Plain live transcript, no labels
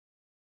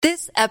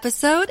This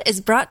episode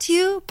is brought to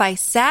you by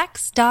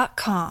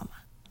Saks.com.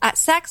 At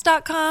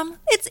Saks.com,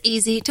 it's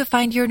easy to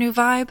find your new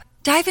vibe.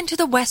 Dive into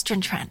the Western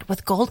trend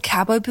with gold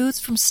cowboy boots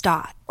from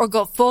Staud, or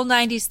go full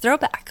 90s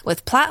throwback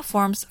with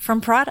platforms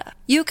from Prada.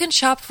 You can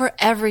shop for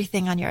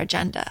everything on your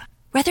agenda,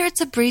 whether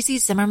it's a breezy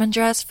Zimmermann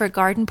dress for a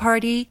garden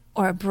party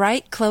or a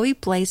bright Chloe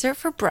blazer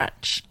for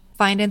brunch.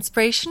 Find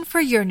inspiration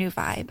for your new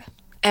vibe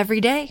every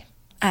day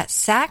at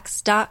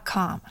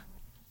Saks.com.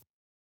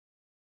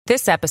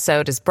 This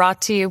episode is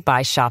brought to you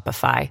by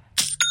Shopify.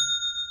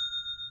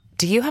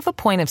 Do you have a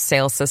point of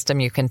sale system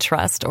you can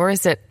trust, or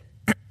is it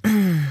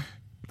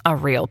a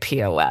real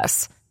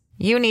POS?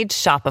 You need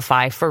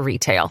Shopify for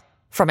retail.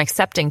 From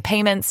accepting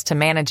payments to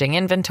managing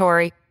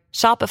inventory,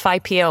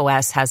 Shopify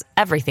POS has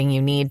everything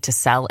you need to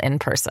sell in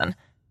person.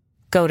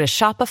 Go to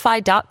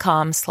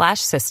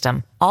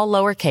shopify.com/system, all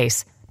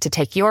lowercase, to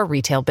take your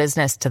retail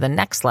business to the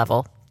next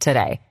level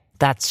today.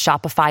 That's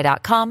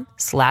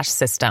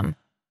shopify.com/system.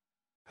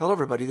 Hello,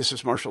 everybody. This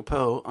is Marshall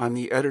Poe. I'm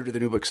the editor of the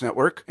New Books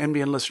Network.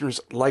 NBN listeners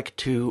like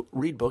to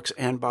read books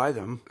and buy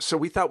them. So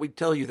we thought we'd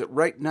tell you that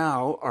right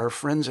now, our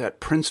friends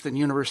at Princeton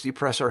University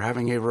Press are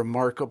having a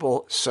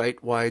remarkable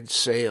site-wide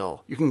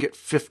sale. You can get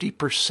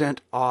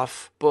 50%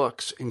 off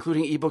books,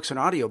 including ebooks and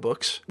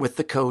audiobooks, with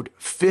the code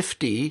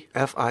 50,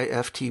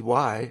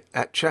 F-I-F-T-Y,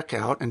 at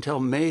checkout until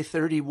May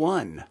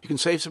 31. You can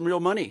save some real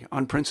money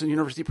on Princeton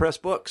University Press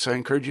books. I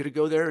encourage you to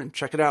go there and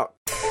check it out.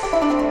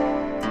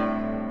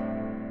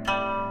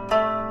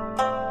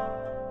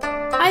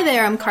 Hi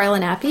there, I'm Carla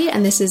Nappi,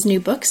 and this is New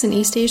Books in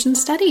East Asian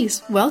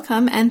Studies.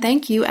 Welcome, and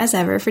thank you, as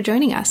ever, for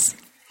joining us.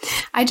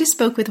 I just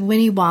spoke with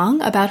Winnie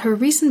Wong about her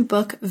recent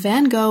book,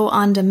 Van Gogh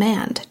on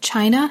Demand,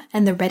 China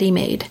and the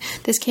Ready-Made.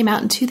 This came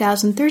out in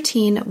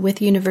 2013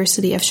 with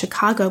University of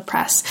Chicago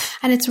Press,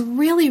 and it's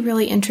really,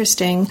 really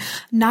interesting,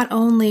 not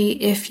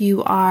only if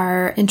you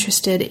are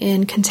interested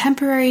in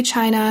contemporary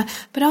China,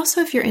 but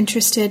also if you're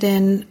interested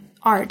in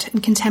art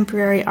and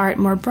contemporary art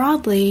more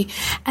broadly,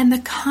 and the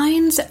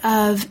kinds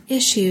of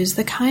issues,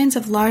 the kinds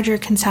of larger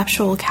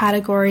conceptual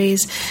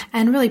categories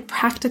and really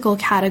practical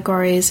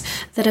categories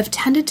that have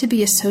tended to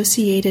be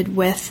associated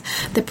with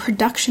the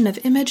production of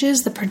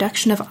images, the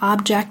production of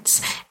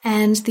objects,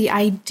 and the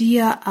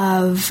idea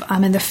of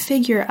and the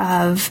figure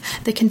of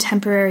the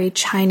contemporary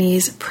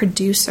Chinese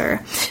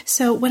producer.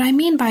 So what I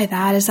mean by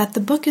that is that the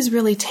book is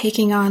really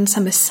taking on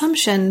some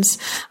assumptions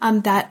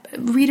that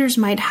readers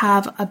might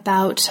have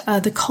about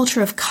the culture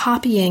of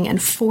copying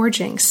and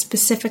forging,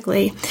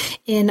 specifically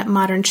in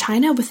modern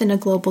China within a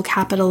global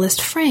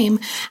capitalist frame,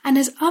 and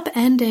is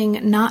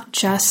upending not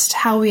just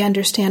how we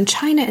understand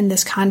China in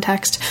this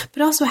context,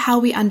 but also how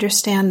we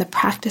understand the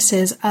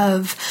practices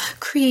of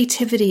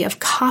creativity, of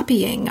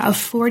copying, of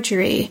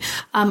forgery,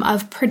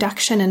 of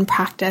production and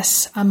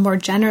practice more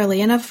generally,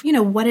 and of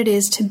what it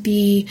is to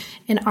be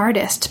an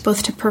artist,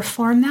 both to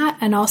perform that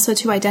and also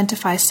to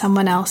identify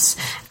someone else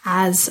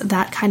as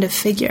that kind of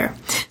figure.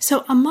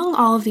 So among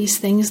all of these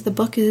things, the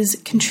book is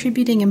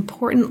contributing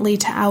importantly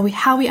to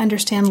how we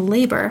understand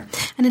labor,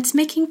 and it's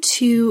making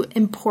two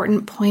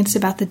important points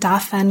about the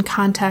Dafen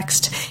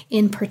context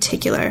in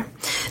particular.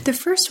 The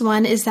first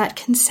one is that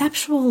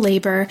conceptual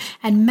labor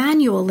and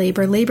manual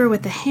labor, labor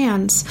with the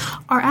hands,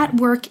 are at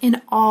work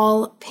in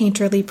all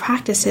painterly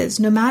practices,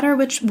 no matter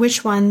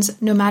which ones,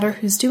 no matter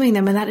who's doing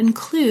them, and that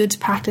includes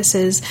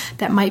practices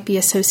that might be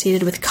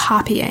associated with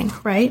copying,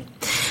 right?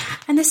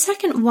 And the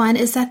second one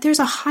is that there's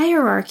a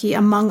hierarchy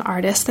among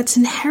artists that's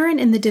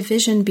inherent in the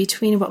division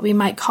between what we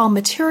might call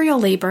material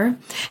labor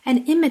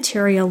and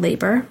immaterial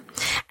labor.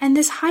 And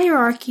this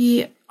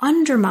hierarchy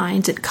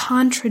undermines, it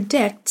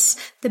contradicts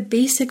the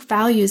basic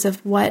values of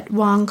what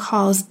Wong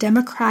calls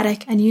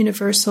democratic and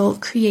universal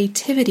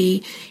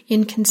creativity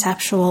in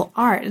conceptual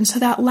art. And so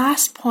that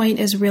last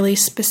point is really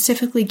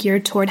specifically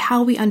geared toward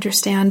how we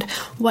understand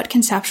what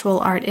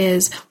conceptual art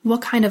is,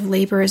 what kind of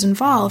labor is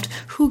involved,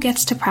 who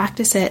gets to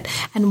practice it,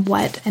 and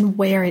what and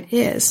where it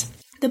is.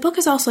 The book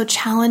is also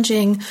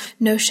challenging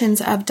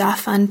notions of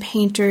Dafen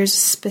painters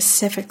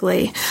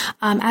specifically.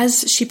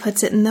 As she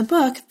puts it in the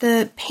book,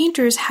 the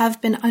painters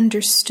have been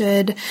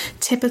understood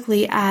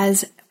typically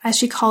as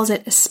she calls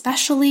it,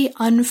 especially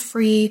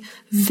unfree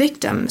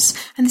victims.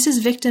 And this is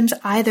victims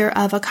either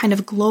of a kind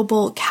of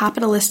global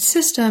capitalist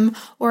system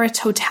or a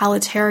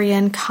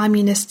totalitarian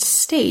communist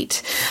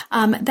state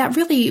that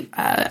really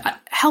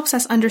helps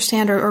us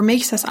understand or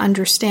makes us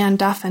understand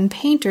Dafen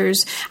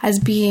painters as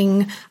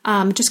being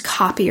just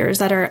copiers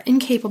that are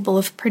incapable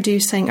of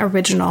producing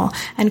original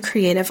and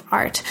creative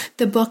art.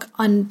 The book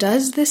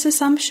undoes this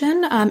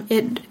assumption.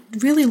 It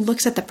really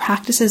looks at the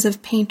practices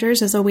of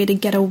painters as a way to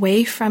get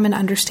away from an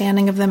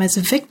understanding of them as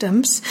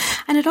victims.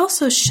 And it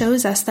also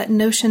shows us that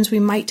notions we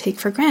might take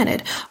for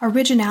granted,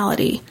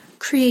 originality,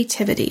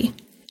 creativity,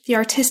 the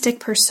artistic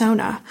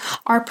persona,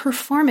 are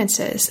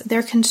performances,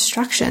 they're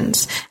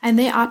constructions, and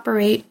they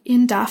operate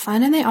in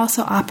Dafen and they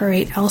also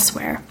operate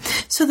elsewhere.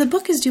 So the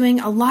book is doing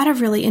a lot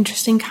of really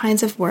interesting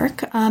kinds of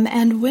work.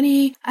 And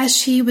Winnie, as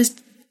she was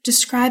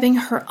describing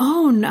her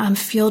own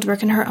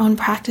fieldwork and her own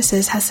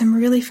practices, has some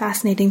really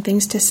fascinating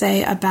things to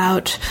say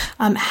about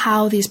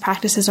how these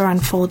practices are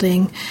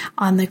unfolding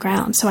on the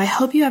ground. So I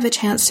hope you have a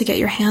chance to get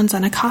your hands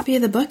on a copy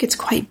of the book. It's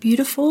quite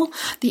beautiful.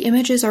 The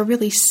images are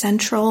really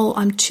central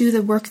to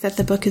the work that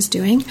the book is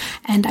doing,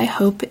 and I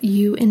hope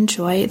you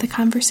enjoy the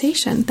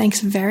conversation.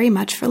 Thanks very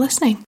much for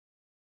listening.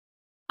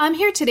 I'm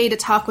here today to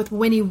talk with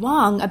Winnie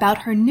Wong about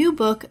her new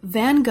book,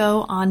 Van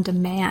Gogh on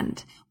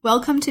Demand.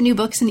 Welcome to New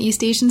Books in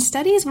East Asian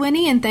Studies,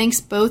 Winnie, and thanks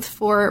both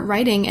for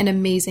writing an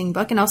amazing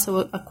book and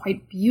also a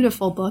quite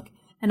beautiful book,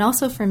 and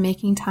also for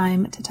making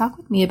time to talk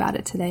with me about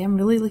it today. I'm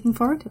really looking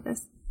forward to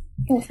this.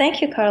 Well,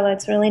 thank you, Carla.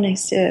 It's really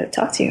nice to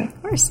talk to you.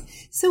 Of course.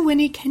 So,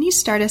 Winnie, can you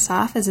start us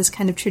off, as is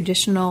kind of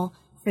traditional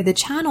for the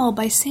channel,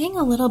 by saying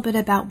a little bit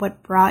about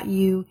what brought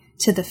you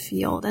to the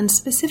field, and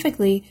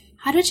specifically,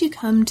 how did you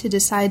come to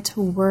decide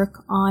to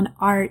work on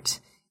art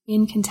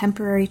in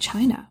contemporary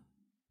China?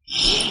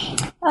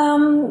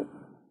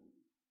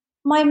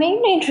 My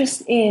main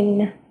interest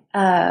in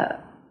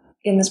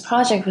this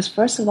project was,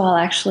 first of all,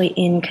 actually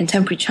in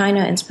contemporary China,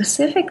 and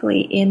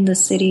specifically in the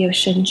city of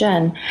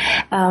Shenzhen.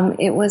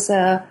 It was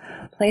a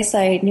place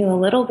I knew a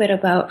little bit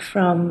about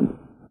from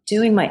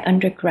doing my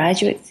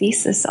undergraduate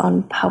thesis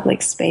on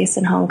public space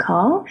in Hong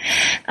Kong.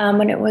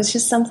 And it was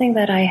just something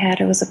that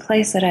it was a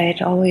place that I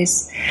had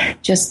always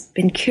just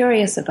been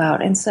curious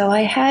about. And so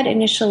I had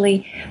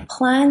initially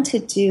planned to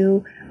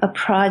do a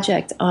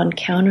project on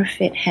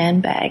counterfeit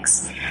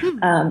handbags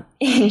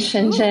in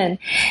Shenzhen.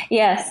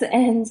 Yes,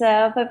 and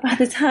but by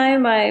the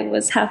time I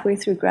was halfway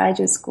through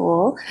graduate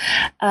school,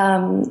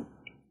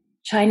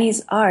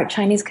 Chinese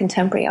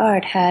contemporary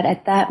art had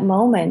at that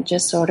moment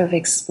just sort of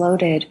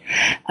exploded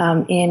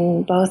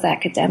in both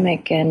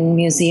academic and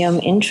museum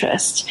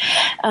interest.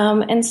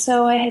 And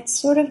so I had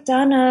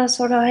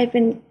I'd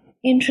been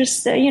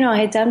interested, I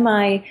had done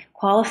my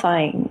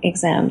qualifying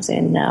exams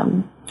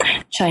in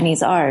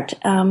Chinese art.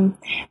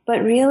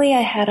 But really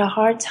I had a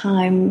hard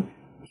time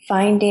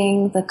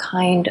finding the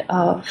kind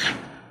of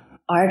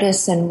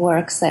artists and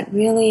works that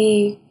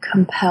really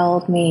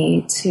compelled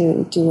me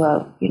to do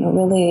a,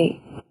 really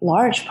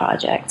large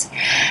project.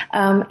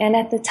 And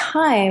at the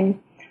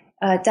time,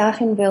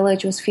 Dafeng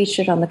Village was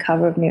featured on the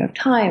cover of New York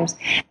Times.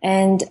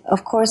 And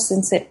of course,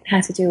 since it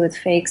had to do with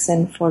fakes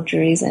and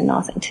forgeries and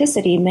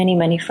authenticity, many,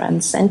 many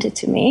friends sent it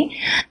to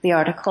me, the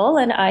article,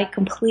 and I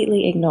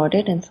completely ignored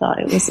it and thought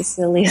it was the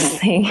silliest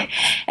thing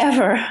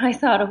ever. I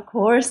thought, of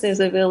course, there's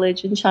a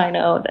village in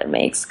China that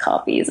makes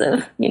copies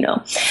of,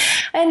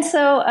 And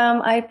so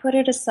I put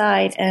it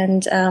aside.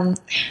 And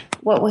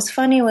what was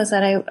funny was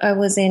that I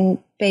was in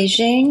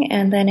Beijing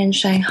and then in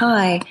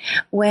Shanghai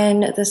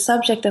when the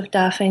subject of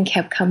Dafeng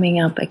kept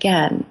coming up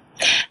again.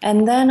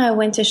 And then I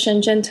went to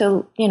Shenzhen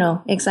to,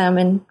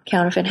 examine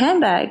counterfeit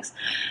handbags.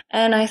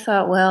 And I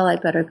thought, well, I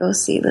better go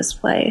see this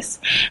place.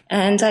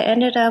 And I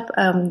ended up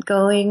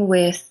going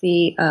with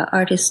the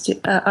art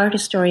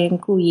historian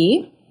Gu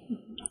Yi,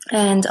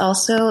 and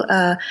also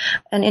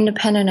an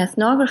independent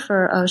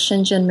ethnographer of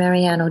Shenzhen,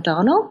 Marianne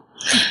O'Donnell.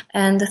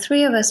 And the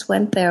three of us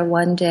went there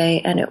one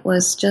day, and it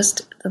was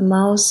just the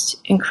most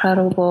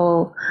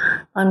incredible,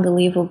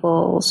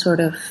 unbelievable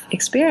sort of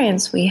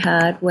experience we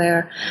had,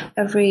 where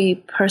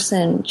every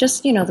person,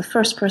 just, the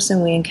first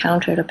person we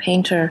encountered, a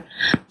painter,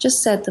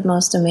 just said the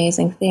most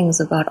amazing things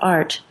about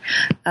art.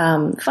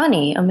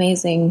 Funny,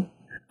 amazing,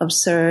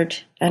 absurd,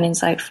 and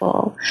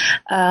insightful,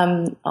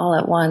 all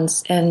at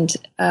once. And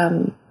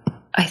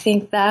I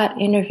think that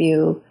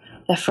interview,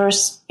 the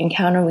first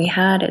encounter we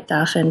had at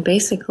Dafeng,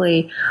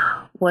 basically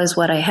was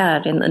what I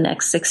had in the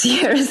next 6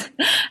 years.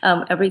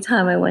 Every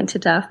time I went to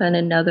Dafeng,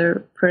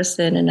 another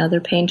person, another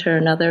painter,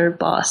 another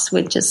boss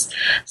would just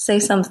say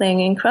something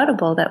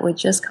incredible that would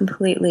just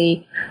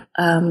completely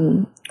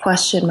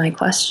question my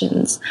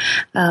questions.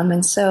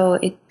 And so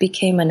it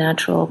became a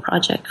natural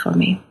project for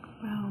me.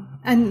 Wow.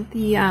 And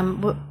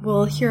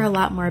we'll hear a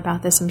lot more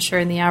about this, I'm sure,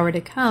 in the hour to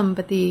come,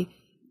 but the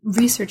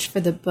research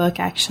for the book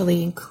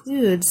actually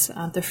includes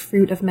the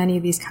fruit of many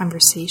of these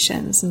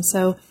conversations. And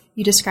so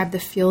you described the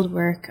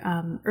fieldwork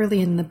early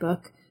in the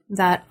book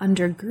that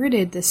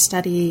undergirded this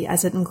study,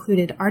 as it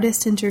included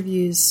artist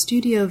interviews,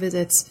 studio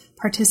visits,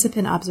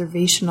 participant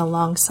observation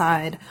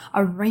alongside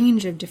a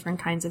range of different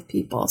kinds of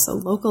people. So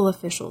local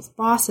officials,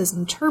 bosses,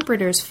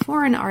 interpreters,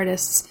 foreign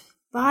artists,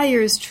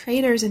 buyers,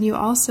 traders, and you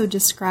also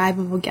describe,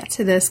 and we'll get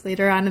to this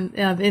later on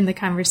in the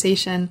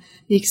conversation,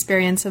 the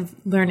experience of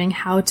learning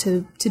how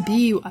to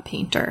be a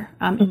painter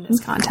in this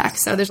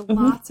context. So there's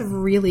lots of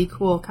really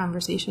cool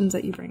conversations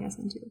that you bring us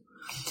into.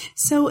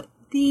 So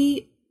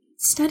the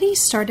study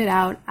started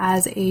out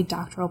as a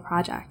doctoral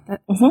project.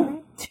 That's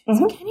right?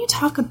 So can you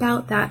talk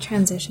about that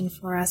transition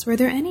for us? Were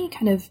there any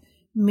kind of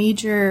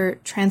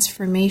major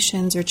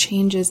transformations or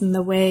changes in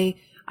the way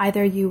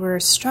either you were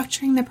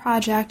structuring the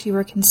project, you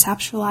were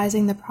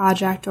conceptualizing the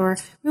project, or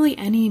really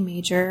any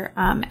major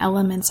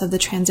elements of the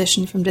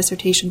transition from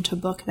dissertation to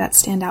book that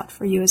stand out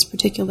for you as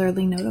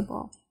particularly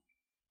notable?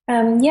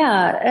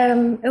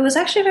 It was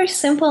actually very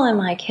simple in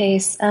my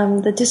case.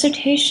 The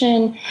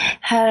dissertation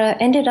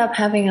ended up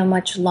having a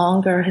much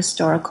longer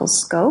historical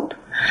scope.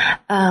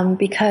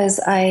 Because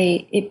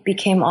it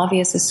became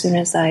obvious as soon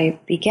as I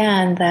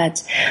began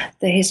that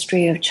the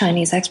history of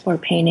Chinese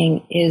export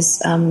painting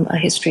is a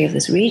history of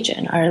this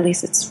region, or at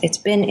least it's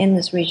been in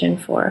this region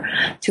for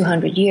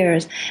 200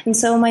 years. And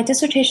so my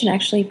dissertation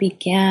actually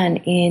began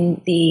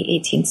in the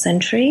 18th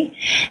century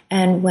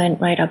and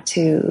went right up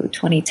to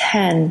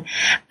 2010.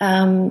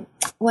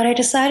 What I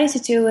decided to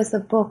do with the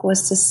book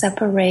was to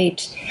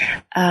separate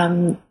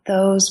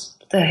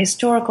the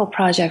historical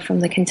project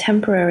from the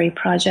contemporary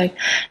project,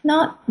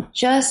 not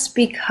just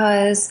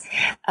because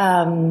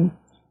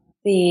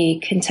the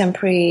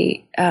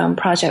contemporary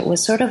project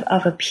was sort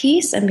of a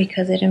piece and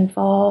because it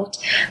involved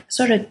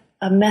sort of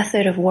a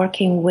method of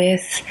working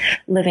with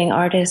living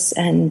artists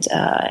and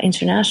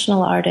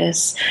international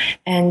artists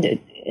and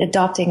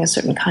adopting a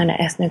certain kind of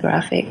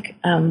ethnographic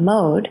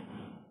mode,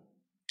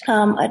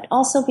 but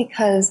also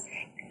because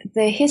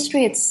the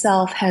history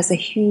itself has a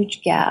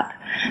huge gap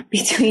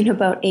between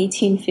about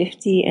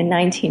 1850 and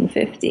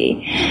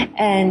 1950.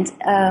 And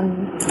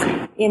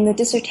in the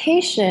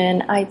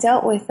dissertation, I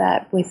dealt with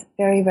that with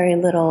very, very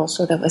little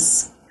sort of a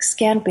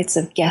scant bits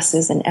of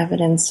guesses and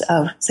evidence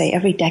of, say,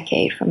 every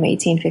decade from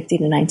 1850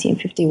 to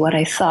 1950, what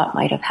I thought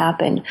might have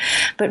happened.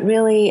 But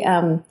really,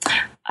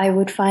 I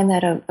would find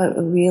that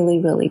a really,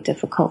 really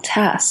difficult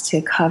task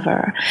to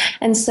cover.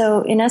 And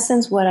so, in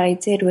essence, what I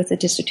did with the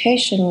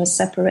dissertation was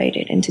separate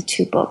it into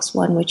two books,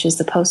 one which is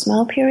the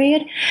post-Mao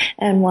period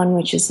and one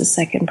which is the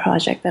second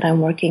project that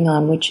I'm working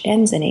on, which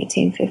ends in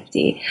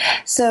 1850.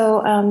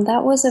 So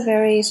that was a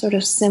very sort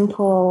of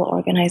simple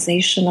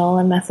organizational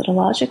and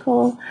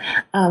methodological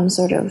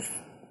sort of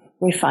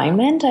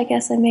refinement, I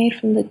guess, I made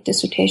from the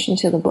dissertation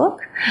to the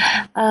book.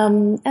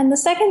 And the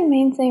second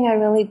main thing I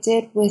really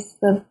did with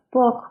the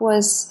book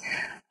was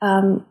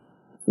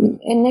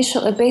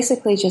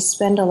basically just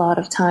spend a lot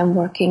of time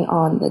working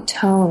on the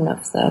tone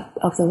of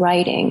the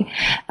writing.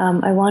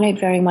 I wanted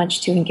very much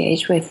to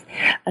engage with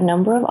a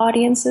number of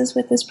audiences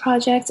with this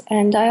project,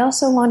 and I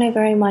also wanted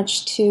very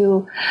much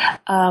to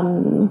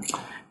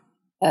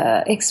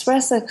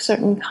express a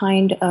certain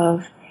kind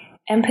of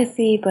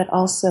empathy, but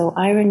also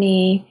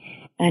irony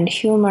and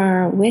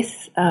humor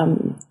with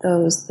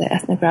the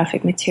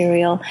ethnographic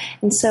material.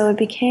 And so it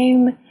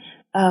became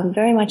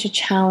very much a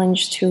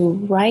challenge to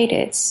write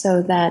it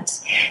so that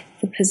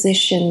the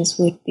positions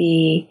would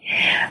be,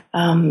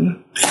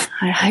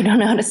 I don't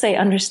know how to say,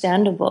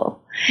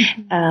 understandable.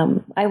 Mm-hmm.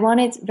 I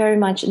wanted very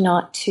much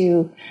not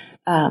to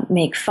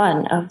make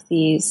fun of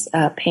these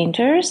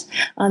painters.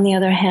 On the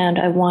other hand,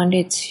 I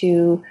wanted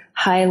to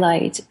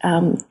highlight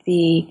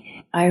the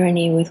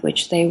irony with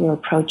which they were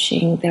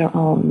approaching their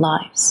own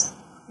lives.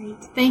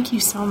 Great. Thank you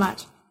so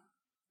much.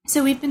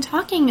 So we've been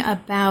talking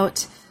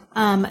about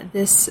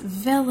this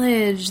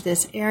village,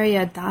 this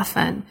area,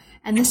 Dafan,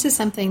 and this is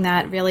something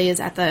that really is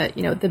at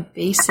the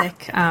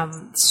basic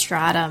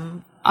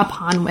stratum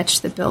upon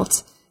which the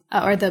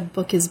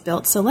book is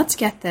built. So let's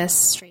get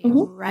this straight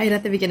right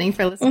at the beginning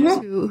for listeners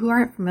who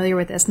aren't familiar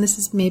with this. And this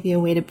is maybe a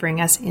way to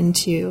bring us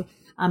into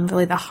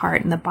really the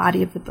heart and the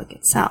body of the book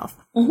itself.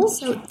 Mm-hmm.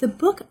 So the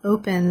book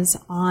opens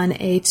on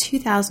a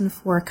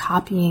 2004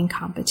 copying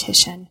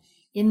competition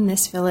in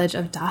this village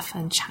of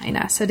Dafan,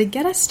 China. So to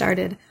get us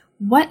started,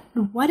 what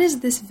is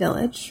this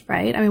village,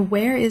 right? I mean,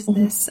 where is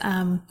this?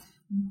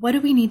 What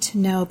do we need to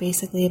know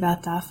basically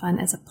about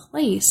Dafan as a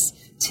place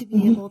to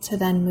be able to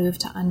then move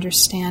to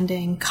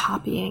understanding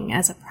copying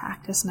as a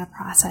practice and a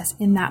process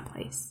in that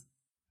place?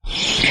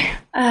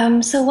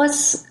 So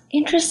what's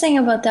interesting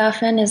about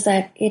Dafan is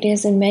that it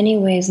is in many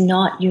ways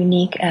not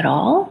unique at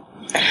all,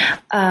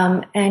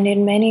 and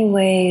in many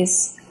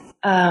ways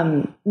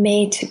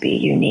made to be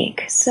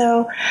unique.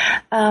 So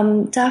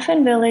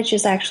Dafan Village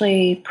is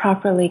actually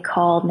properly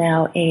called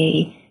now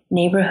a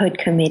neighborhood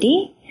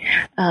committee,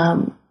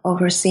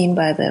 overseen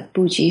by the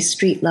Buji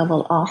Street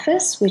Level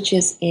Office, which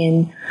is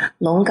in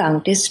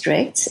Longgang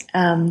District,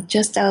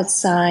 just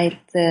outside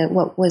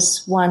what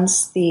was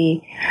once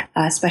the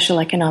Special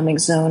Economic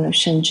Zone of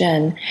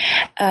Shenzhen.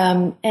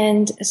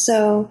 And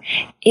so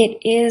it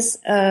is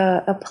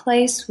a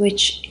place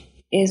which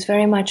is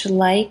very much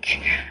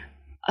like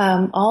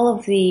all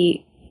of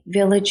the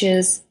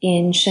villages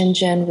in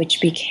Shenzhen, which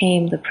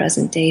became the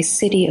present-day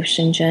city of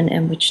Shenzhen,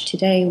 and which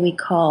today we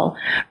call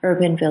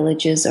urban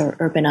villages or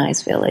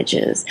urbanized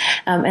villages.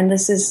 And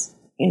this is,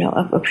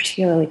 a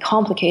particularly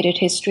complicated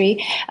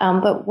history.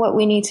 But what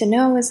we need to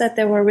know is that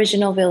there were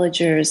original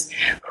villagers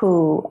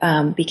who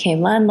became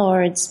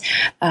landlords,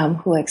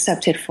 who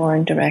accepted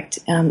foreign direct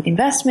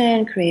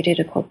investment, created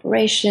a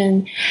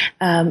corporation,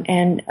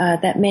 and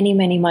that many,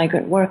 many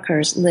migrant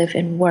workers live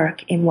and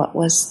work in what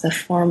was the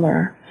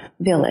former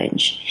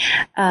village.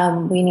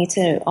 We need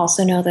to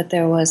also know that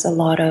there was a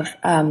lot of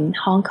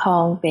Hong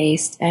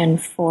Kong-based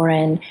and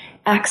foreign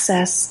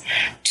access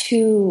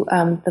to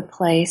the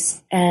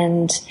place,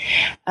 and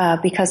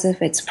because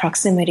of its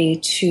proximity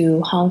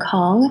to Hong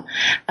Kong.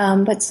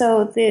 But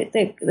so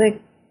the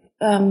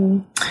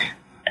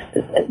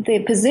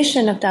the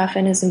position of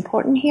Dafan is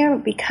important here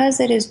because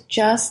it is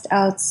just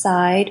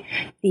outside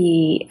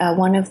the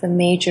one of the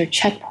major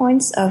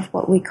checkpoints of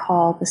what we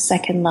call the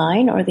second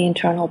line or the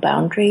internal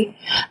boundary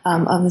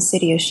of the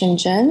city of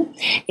Shenzhen.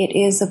 It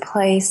is a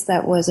place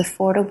that was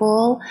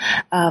affordable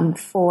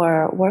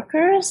for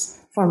workers,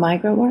 for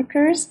migrant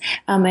workers,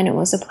 and it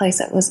was a place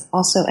that was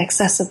also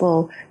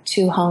accessible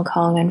to Hong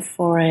Kong and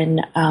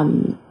foreign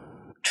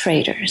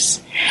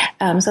traders.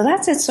 So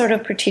that's its sort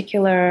of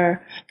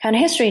particular kind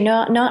of history,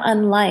 not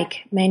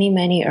unlike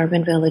many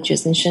urban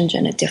villages in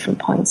Shenzhen at different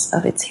points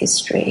of its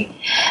history.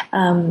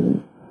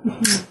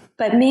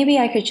 But maybe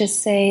I could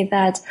just say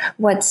that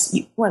what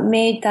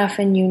made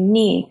Dafan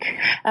unique,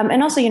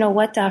 and also,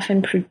 what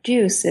Dafan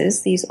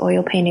produces, these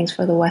oil paintings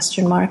for the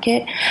Western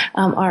market,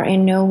 are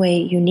in no way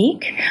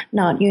unique,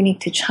 not unique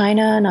to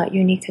China, not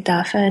unique to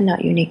Dafan,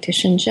 not unique to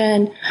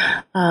Shenzhen.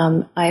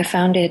 I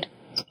found it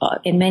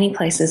in many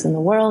places in the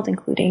world,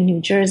 including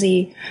New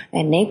Jersey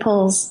and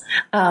Naples,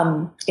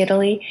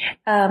 Italy.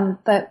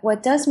 But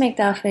what does make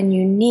Dafan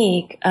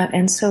unique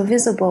and so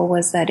visible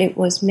was that it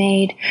was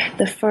made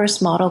the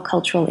first model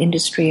cultural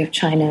industry of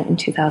China in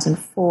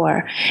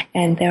 2004,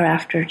 and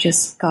thereafter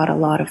just got a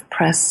lot of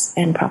press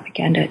and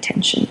propaganda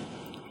attention.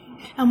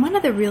 And one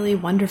of the really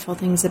wonderful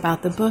things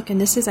about the book,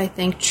 and this is, I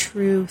think,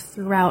 true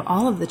throughout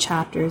all of the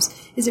chapters,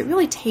 is it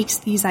really takes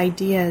these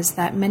ideas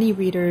that many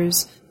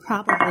readers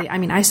probably,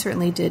 I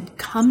certainly did,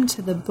 come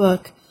to the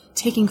book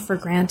taking for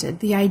granted.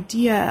 The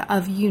idea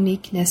of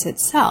uniqueness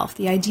itself,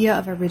 the idea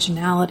of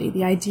originality,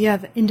 the idea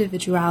of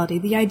individuality,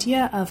 the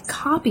idea of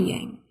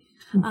copying.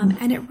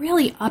 And it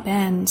really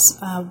upends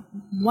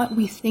what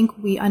we think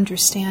we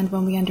understand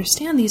when we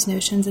understand these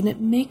notions, and it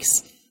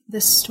makes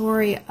the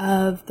story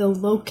of the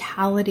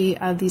locality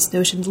of these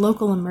notions,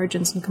 local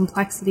emergence and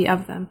complexity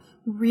of them,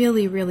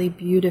 really, really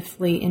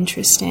beautifully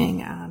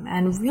interesting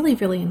and really,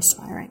 really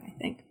inspiring, I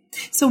think.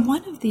 So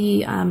one of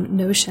the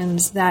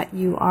notions that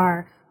you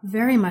are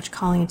very much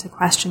calling into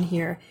question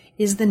here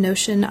is the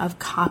notion of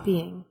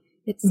copying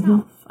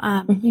itself.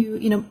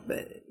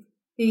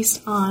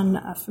 Based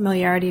on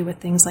familiarity with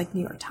things like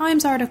New York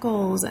Times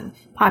articles and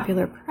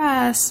popular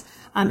press,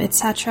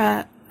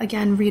 etc.,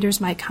 again,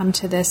 readers might come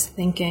to this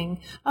thinking,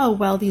 oh,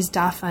 well, these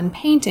Dafan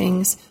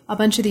paintings, a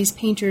bunch of these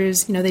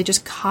painters, they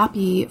just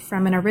copy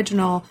from an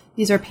original.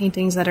 These are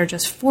paintings that are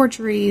just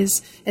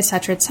forgeries, et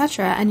cetera, et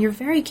cetera. And you're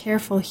very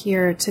careful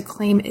here to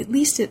claim, at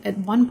least at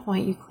one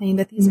point, you claim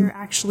that these are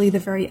actually the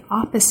very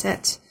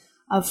opposite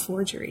of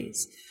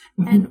forgeries.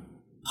 And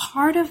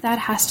part of that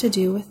has to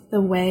do with the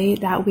way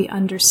that we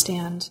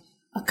understand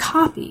a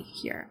copy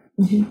here.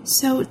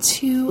 So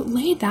to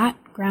lay that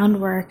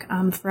groundwork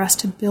for us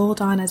to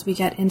build on as we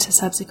get into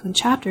subsequent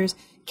chapters,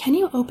 can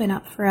you open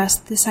up for us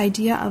this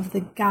idea of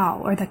the gao,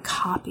 or the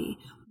copy?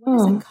 What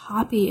is a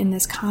copy in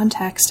this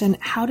context, and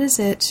how does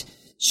it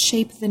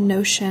shape the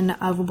notion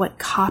of what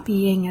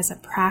copying as a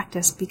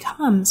practice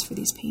becomes for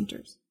these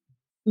painters?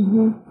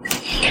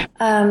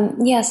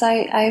 Yes,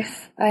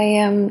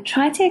 I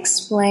trying to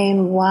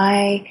explain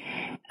why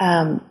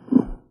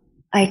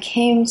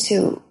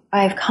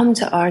I've come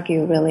to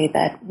argue really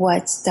that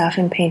what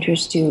Dafan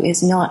painters do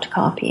is not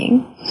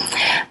copying.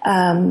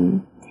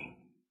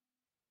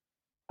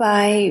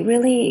 By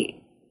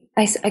really,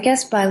 I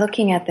guess by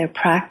looking at their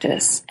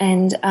practice.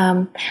 And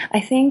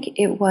I think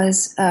it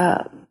was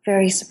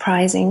very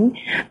surprising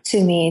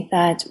to me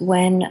that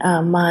when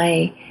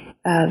my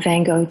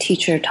Van Gogh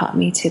teacher taught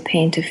me to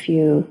paint a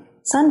few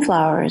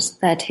sunflowers,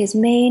 that his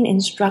main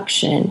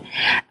instruction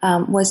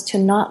was to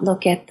not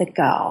look at the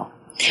gao.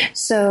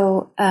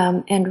 So,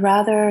 and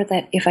rather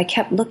that if I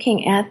kept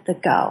looking at the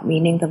gao,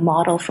 meaning the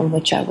model from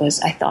which I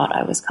thought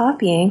I was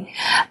copying,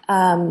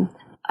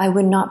 I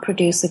would not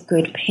produce a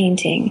good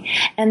painting.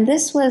 And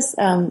this was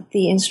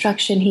the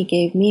instruction he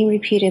gave me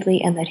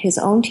repeatedly, and that his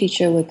own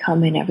teacher would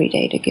come in every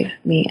day to give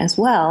me as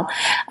well.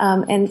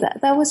 And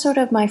that was sort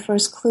of my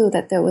first clue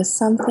that there was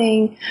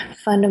something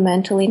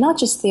fundamentally, not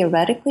just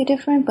theoretically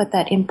different, but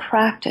that in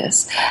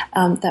practice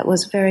that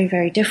was very,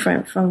 very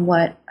different from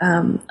what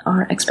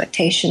our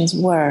expectations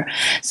were.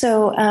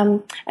 So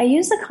I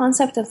use the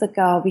concept of the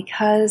gao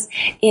because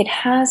it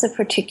has a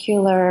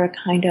particular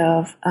kind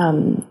of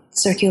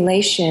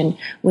circulation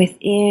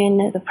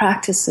within the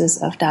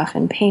practices of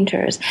Dafan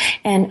painters.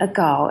 And a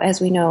gao,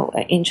 as we know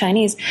in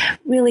Chinese,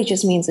 really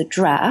just means a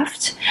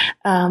draft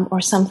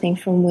or something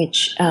from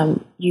which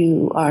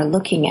you are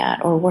looking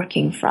at or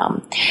working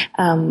from.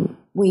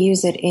 We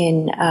use it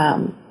in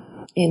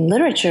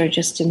literature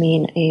just to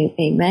mean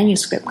a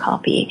manuscript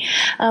copy.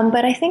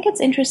 But I think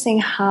it's interesting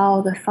how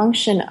the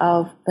function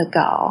of the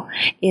gao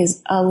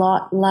is a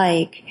lot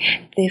like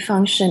the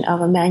function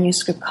of a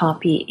manuscript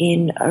copy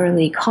in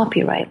early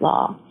copyright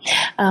law.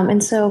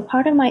 And so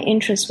part of my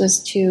interest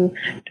was to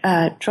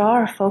draw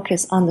our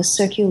focus on the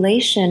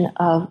circulation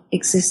of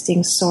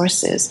existing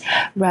sources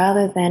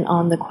rather than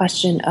on the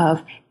question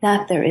of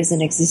that there is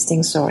an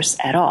existing source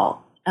at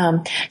all.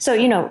 So,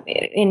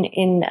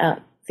 in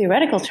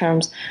theoretical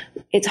terms,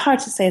 it's hard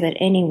to say that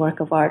any work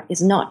of art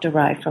is not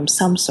derived from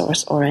some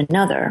source or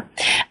another.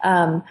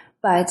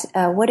 But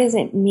what does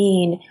it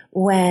mean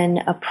when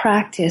a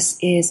practice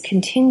is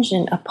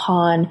contingent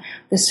upon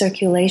the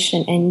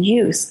circulation and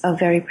use of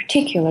very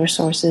particular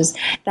sources,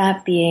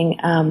 that being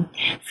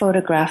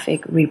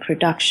photographic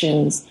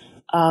reproductions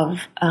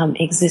of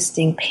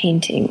existing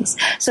paintings?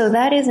 So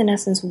that is, in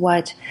essence,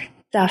 what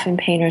Dafen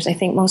painters, I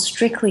think most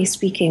strictly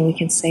speaking, we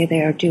can say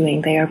they are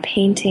doing. They are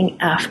painting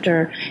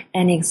after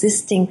an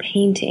existing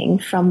painting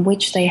from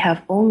which they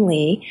have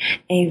only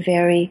a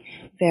very,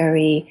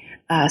 very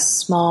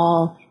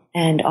small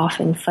and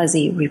often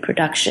fuzzy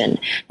reproduction.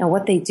 Now,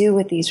 what they do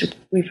with these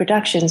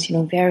reproductions,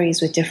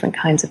 varies with different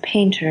kinds of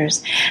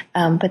painters.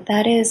 But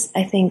that is,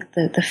 I think,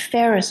 the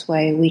fairest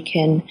way we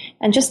can,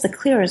 and just the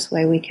clearest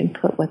way we can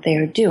put what they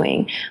are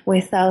doing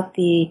without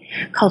the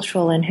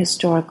cultural and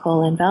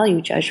historical and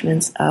value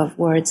judgments of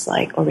words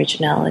like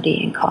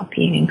originality and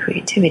copying and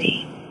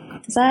creativity.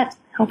 Does that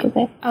help a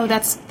bit? Oh,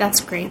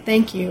 that's great.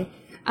 Thank you.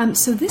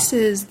 So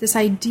this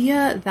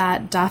idea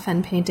that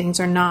Dafen paintings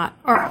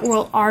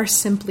are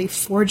simply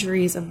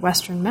forgeries of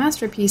Western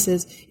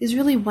masterpieces is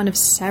really one of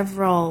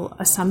several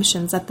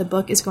assumptions that the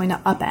book is going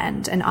to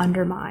upend and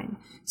undermine.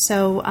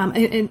 So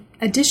in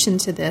addition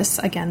to this,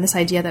 again, this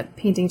idea that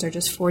paintings are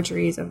just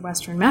forgeries of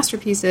Western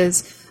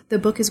masterpieces, the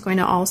book is going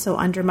to also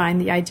undermine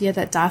the idea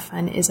that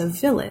Dafen is a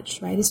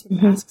village, right? It sort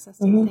of asks us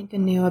to think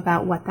anew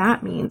about what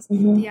that means.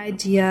 The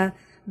idea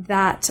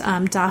that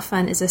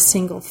Dafen is a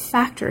single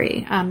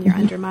factory, you're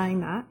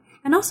undermining that.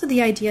 And also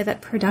the idea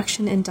that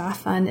production in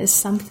Dafen is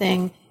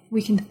something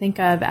we can think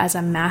of as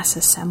a mass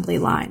assembly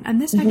line. And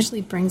this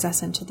actually brings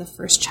us into the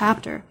first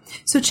chapter.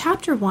 So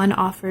chapter 1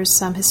 offers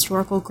some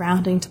historical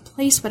grounding to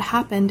place what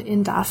happened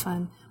in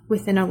Dafen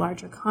within a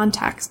larger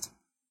context.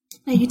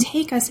 Now you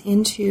take us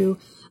into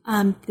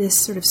this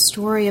sort of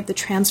story of the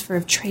transfer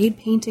of trade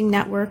painting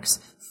networks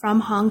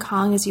from Hong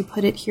Kong, as you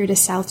put it, here to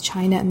South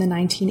China in the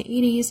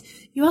 1980s.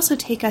 You also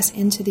take us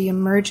into the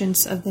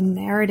emergence of the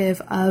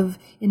narrative of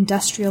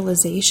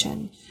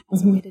industrialization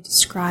as a way to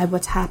describe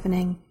what's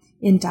happening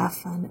in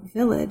Dafen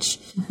village.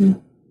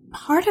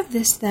 Part of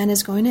this then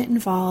is going to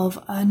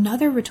involve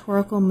another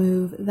rhetorical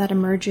move that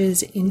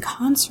emerges in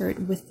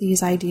concert with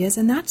these ideas,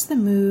 and that's the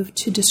move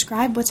to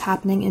describe what's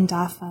happening in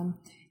Dafen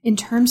in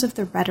terms of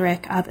the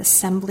rhetoric of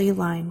assembly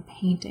line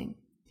painting.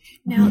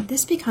 Now,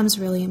 this becomes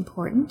really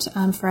important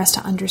for us to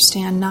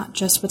understand not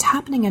just what's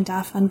happening in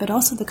Dafen, but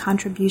also the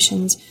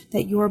contributions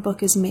that your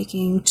book is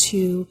making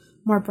to,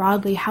 more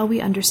broadly, how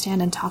we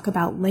understand and talk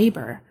about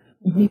labor,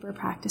 labor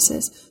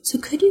practices. So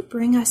could you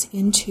bring us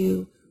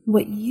into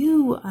what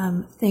you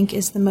think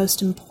is the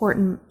most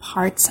important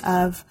parts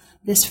of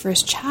this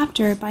first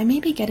chapter by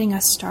maybe getting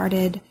us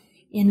started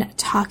in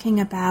talking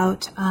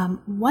about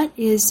what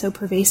is so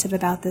pervasive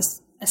about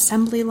this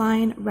assembly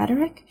line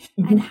rhetoric,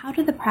 and how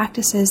do the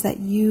practices that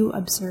you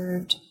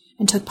observed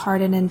and took part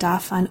in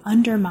Dafen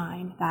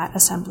undermine that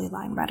assembly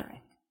line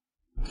rhetoric?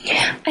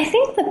 I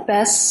think the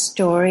best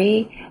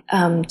story to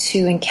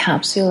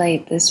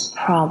encapsulate this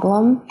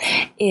problem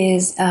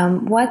is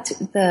what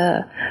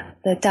the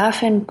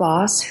Dafen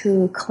boss,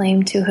 who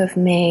claimed to have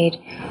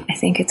made, I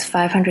think it's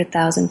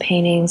 500,000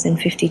 paintings in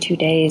 52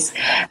 days for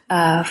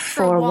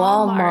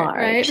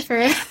Walmart.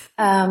 Right?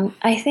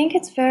 I think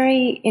it's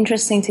very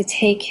interesting to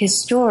take his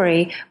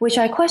story, which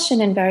I question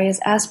in various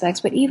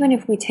aspects, but even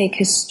if we take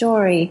his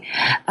story,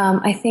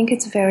 I think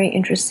it's very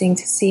interesting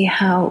to see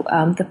how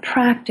the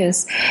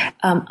practice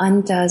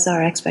undoes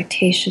our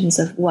expectations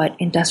of what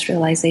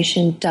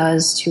industrialization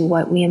does to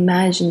what we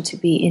imagine to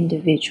be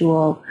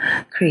individual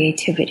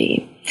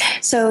creativity.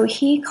 So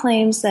he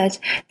claims that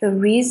the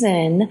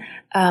reason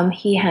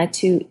he had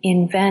to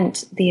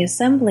invent the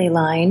assembly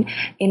line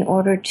in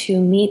order to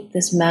meet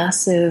this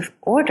massive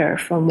order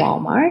from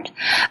Walmart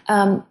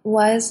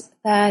was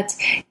that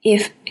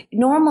if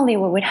normally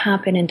what would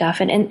happen in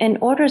Dafen, and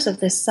orders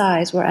of this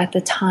size were at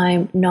the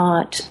time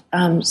not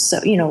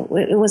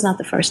it was not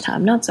the first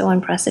time, not so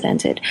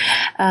unprecedented.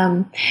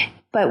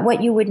 But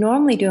what you would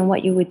normally do and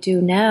what you would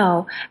do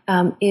now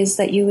is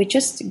that you would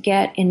just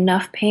get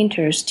enough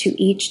painters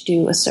to each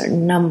do a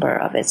certain number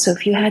of it. So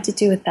if you had to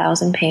do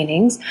 1,000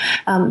 paintings,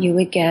 you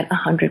would get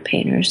 100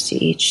 painters to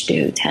each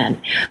do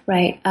 10,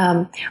 right?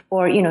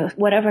 Or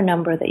whatever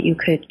number that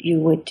you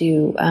would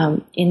do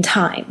in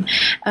time.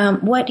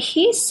 What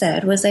he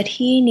said was that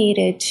he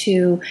needed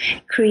to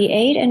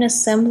create an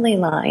assembly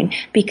line,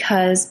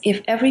 because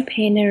if every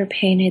painter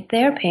painted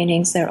their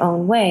paintings their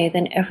own way,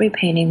 then every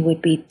painting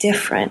would be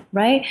different,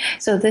 right?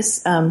 So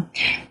this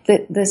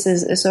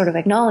is a sort of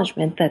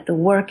acknowledgement that the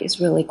work is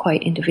really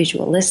quite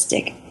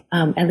individualistic,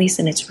 at least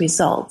in its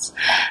results.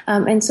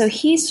 And so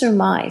he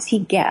surmised, he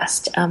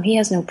guessed, he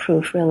has no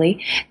proof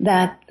really,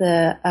 that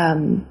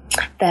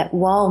that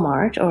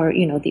Walmart, or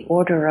the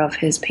order of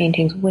his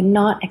paintings, would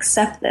not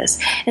accept this.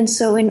 And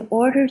so in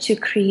order to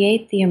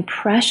create the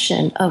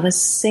impression of a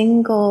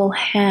single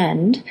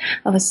hand,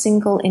 of a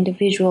single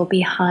individual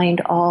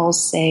behind all,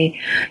 say,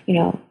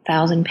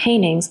 1,000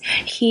 paintings,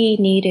 he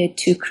needed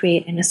to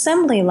create an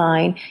assembly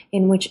line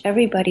in which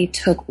everybody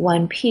took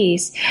one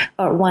piece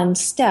or one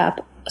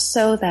step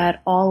so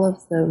that all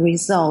of the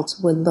results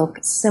would look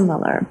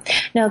similar.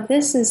 Now,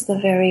 this is the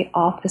very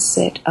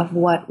opposite of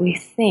what we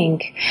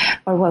think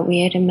or what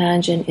we had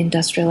imagined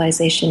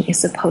industrialization is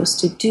supposed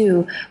to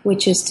do,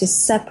 which is to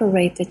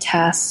separate the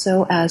tasks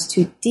so as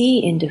to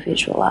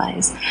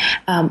de-individualize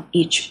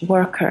each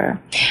worker.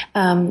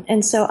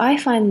 And so I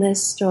find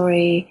this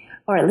story,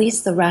 or at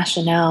least the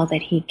rationale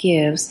that he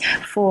gives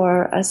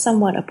for a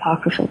somewhat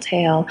apocryphal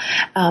tale,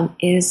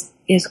 is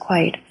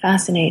quite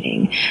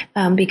fascinating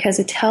because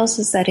it tells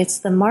us that it's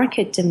the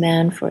market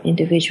demand for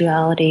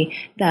individuality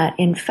that,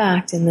 in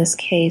fact, in this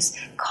case,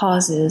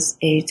 causes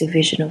a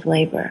division of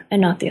labor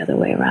and not the other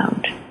way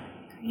around.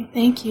 Great,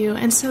 thank you.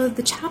 And so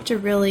the chapter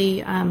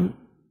really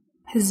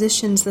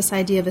positions this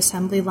idea of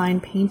assembly line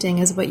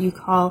painting as what you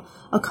call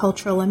a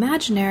cultural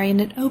imaginary,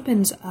 and it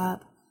opens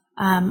up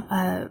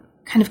a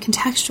kind of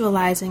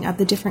contextualizing of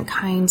the different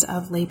kinds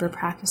of labor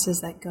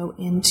practices that go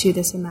into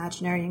this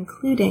imaginary,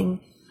 including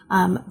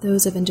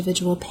those of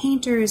individual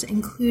painters,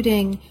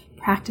 including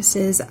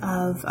practices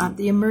of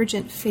the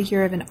emergent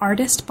figure of an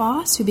artist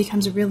boss who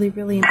becomes really,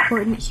 really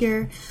important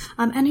here.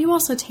 And you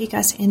also take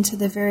us into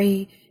the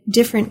very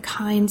different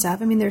kinds of,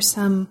 there's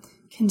some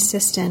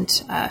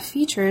consistent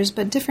features,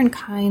 but different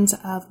kinds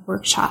of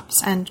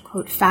workshops and,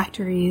 quote,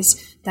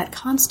 factories that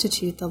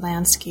constitute the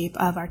landscape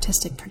of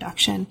artistic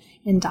production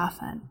in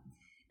Dafen.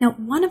 Now,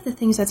 one of the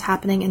things that's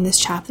happening in this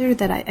chapter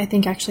that I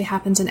think actually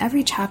happens in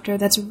every chapter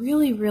that's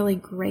really, really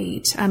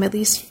great, at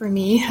least for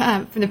me,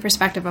 from the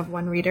perspective of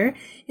one reader,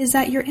 is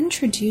that you're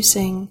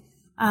introducing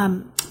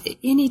in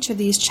each of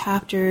these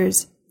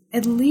chapters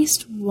at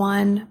least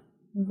one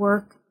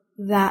work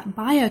that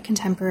by a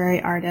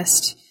contemporary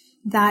artist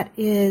that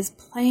is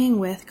playing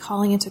with,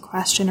 calling into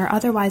question, or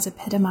otherwise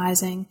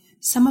epitomizing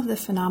some of the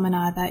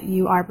phenomena that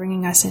you are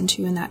bringing us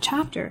into in that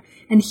chapter.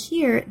 And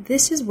here,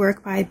 this is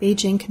work by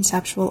Beijing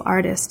conceptual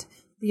artist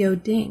Liu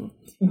Ding.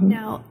 Mm-hmm.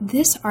 Now,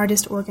 this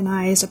artist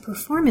organized a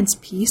performance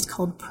piece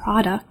called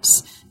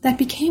Products that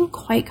became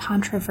quite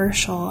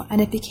controversial,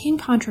 and it became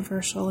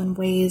controversial in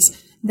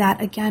ways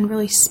that, again,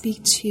 really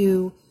speak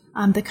to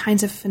the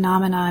kinds of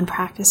phenomena and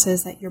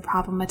practices that you're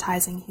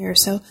problematizing here.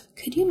 So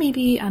could you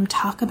maybe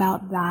talk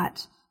about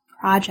that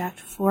project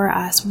for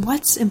us?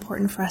 What's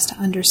important for us to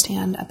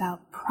understand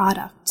about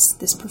Products,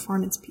 this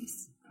performance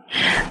piece?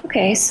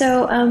 Okay,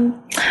 so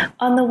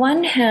on the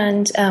one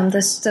hand,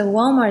 the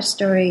Walmart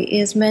story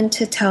is meant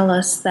to tell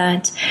us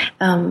that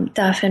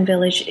Dafen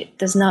Village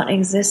does not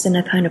exist in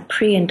a kind of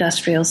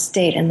pre-industrial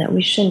state, and that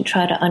we shouldn't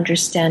try to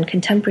understand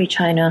contemporary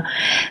China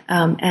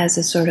as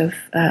a sort of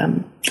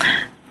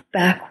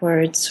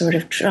backwards, sort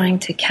of trying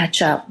to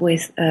catch up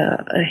with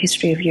a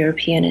history of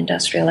European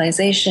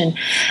industrialization.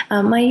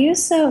 My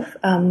use of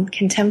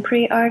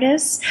contemporary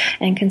artists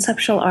and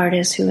conceptual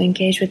artists who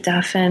engage with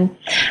Dafen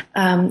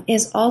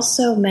is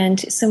also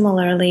meant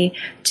similarly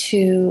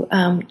to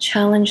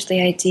challenge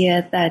the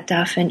idea that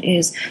Dafen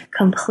is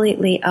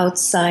completely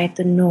outside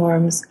the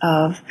norms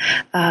of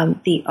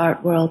the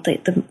art world,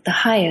 the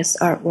highest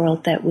art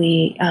world that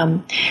we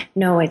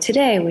know it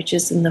today, which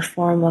is in the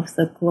form of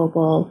the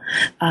global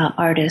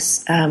artists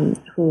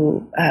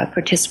who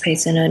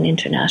participates in an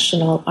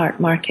international art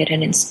market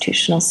and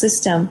institutional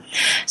system.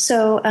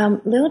 So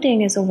Liu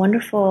Ding is a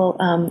wonderful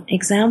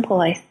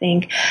example, I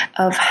think,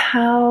 of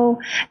how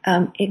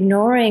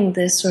ignoring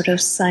this sort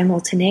of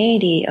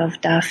simultaneity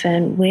of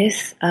Dafen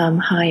with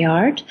high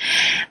art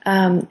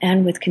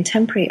and with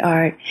contemporary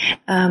art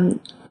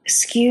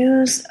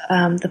skews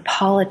the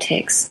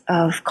politics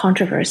of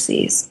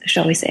controversies,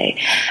 shall we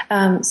say.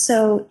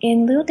 So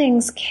in Liu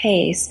Ding's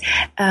case,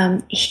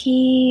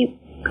 he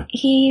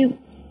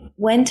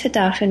went to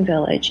Dafen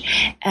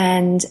Village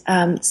and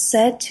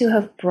said to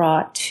have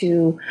brought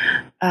to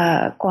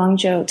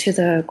Guangzhou, to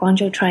the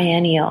Guangzhou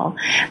Triennial,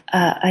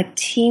 a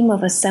team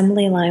of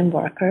assembly line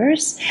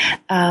workers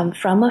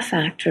from a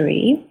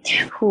factory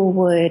who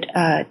would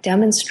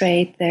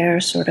demonstrate their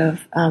sort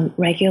of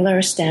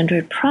regular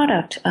standard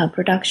product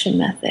production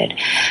method.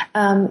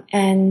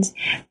 And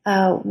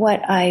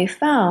what I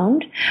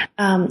found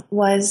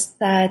was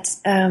that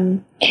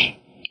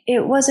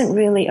it wasn't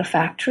really a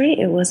factory,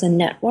 it was a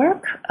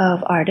network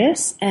of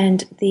artists,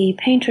 and the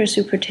painters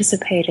who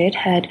participated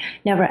had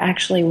never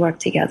actually worked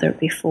together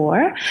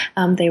before.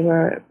 They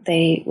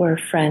were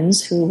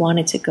friends who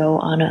wanted to go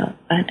on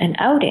an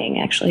outing,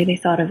 actually. They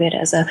thought of it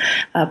as a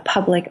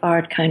public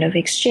art kind of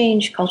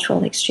exchange,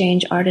 cultural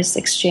exchange, artist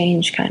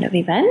exchange kind of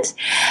event.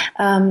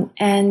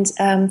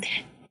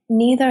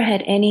 Neither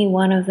had any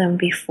one of them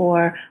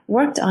before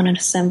worked on an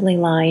assembly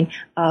line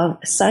of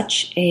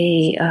such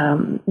a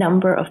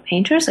number of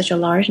painters, such a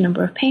large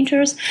number of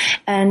painters,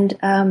 and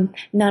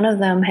none of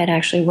them had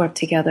actually worked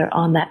together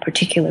on that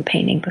particular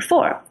painting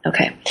before.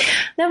 Okay.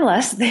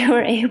 Nevertheless, they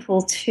were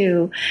able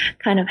to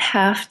kind of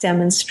half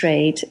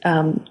demonstrate,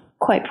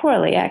 quite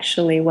poorly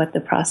actually, what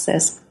the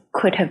process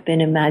could have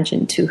been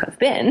imagined to have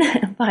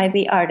been by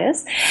the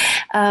artist.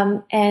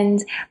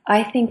 And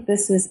I think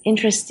this is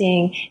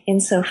interesting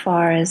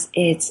insofar as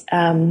it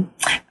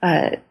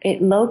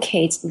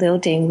locates Liu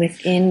Ding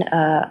within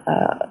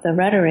the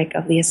rhetoric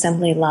of the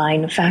assembly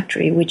line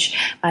factory, which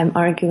I'm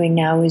arguing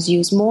now is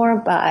used more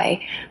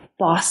by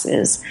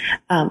bosses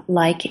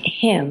like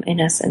him, in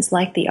essence,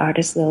 like the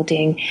artist Liu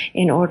Ding,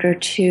 in order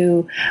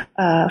to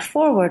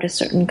forward a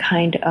certain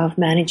kind of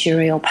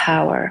managerial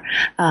power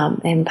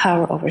and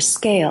power over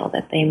scale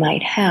that they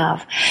might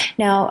have.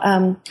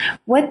 Now,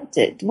 what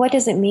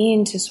does it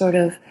mean to sort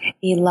of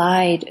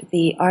elide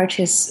the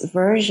artist's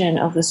version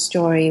of the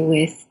story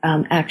with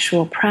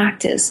actual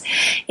practice?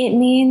 It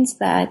means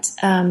that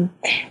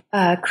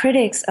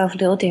critics of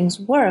Liu Ding's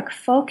work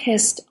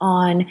focused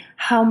on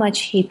how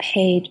much he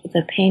paid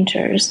the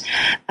painters,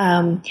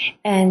 and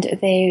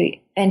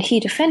he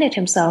defended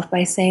himself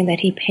by saying that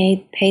he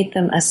paid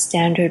them a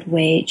standard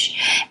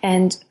wage.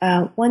 And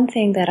one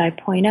thing that I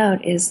point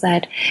out is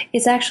that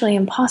it's actually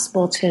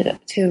impossible to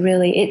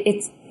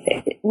really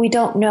we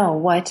don't know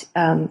what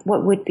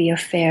would be a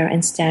fair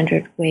and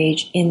standard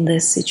wage in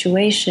this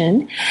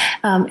situation,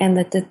 and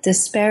that the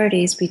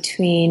disparities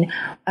between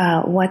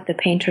what the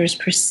painters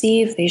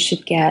perceive they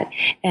should get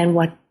and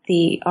what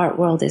the art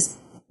world is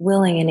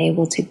willing and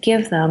able to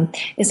give them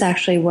is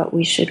actually what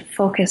we should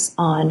focus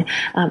on,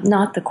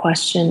 not the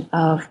question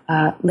of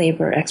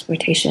labor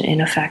exploitation in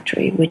a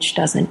factory, which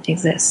doesn't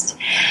exist.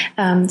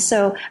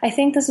 So I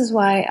think this is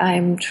why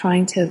I'm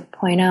trying to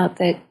point out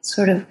that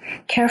sort of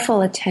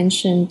careful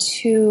attention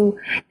to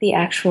the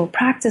actual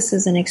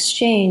practices in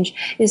exchange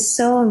is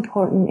so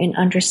important in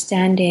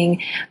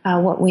understanding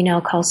what we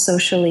now call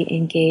socially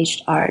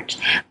engaged art.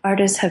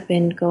 Artists have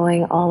been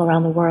going all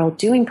around the world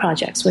doing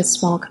projects with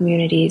small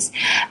communities,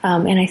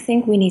 and I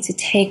think we need to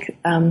take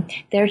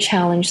their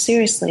challenge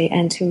seriously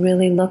and to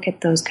really look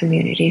at those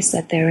communities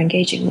that they're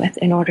engaging with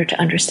in order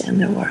to understand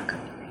their work.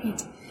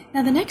 Great.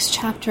 Now, the next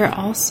chapter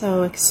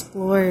also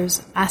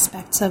explores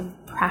aspects of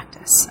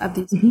practice of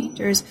these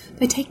painters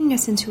by taking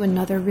us into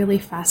another really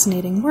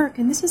fascinating work.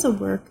 And this is a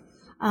work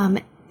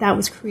that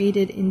was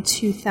created in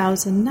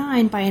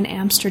 2009 by an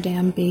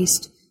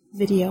Amsterdam-based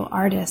video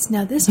artist.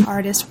 Now, this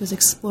artist was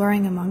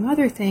exploring, among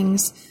other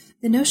things,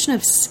 the notion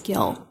of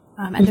skill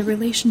and the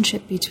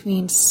relationship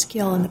between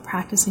skill and the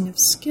practicing of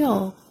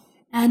skill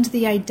and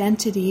the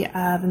identity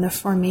of and the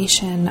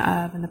formation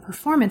of and the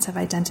performance of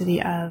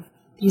identity of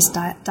these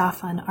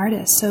Dafan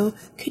artists. So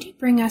could you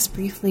bring us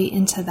briefly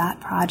into that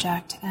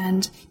project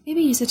and maybe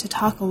use it to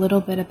talk a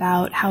little bit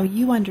about how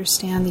you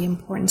understand the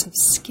importance of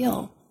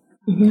skill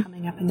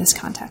coming up in this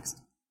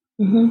context?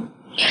 So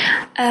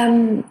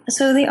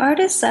the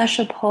artist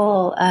Sasha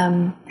Pohl,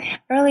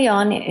 early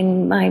on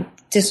in my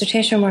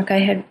dissertation work, I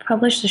had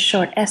published a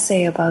short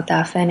essay about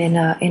Dafan in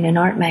an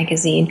art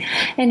magazine,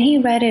 and he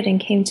read it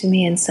and came to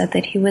me and said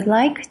that he would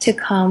like to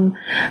come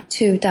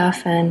to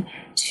Dafan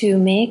to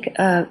make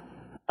a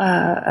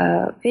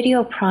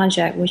video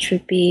project which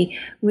would be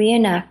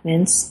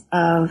reenactments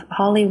of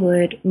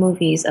Hollywood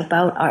movies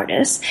about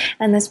artists,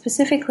 and that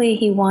specifically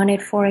he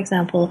wanted, for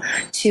example,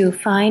 to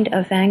find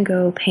a Van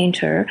Gogh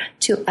painter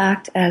to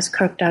act as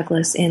Kirk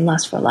Douglas in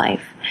Lust for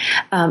Life,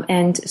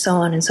 and so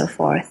on and so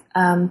forth.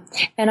 And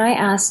I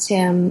asked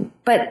him,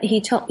 but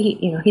he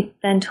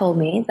then told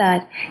me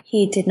that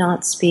he did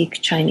not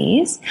speak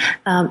Chinese,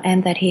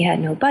 and that he had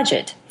no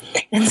budget,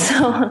 and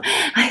so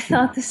I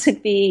thought this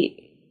would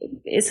be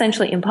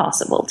essentially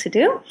impossible to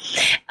do.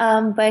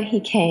 But he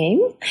came,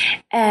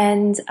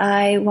 and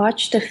I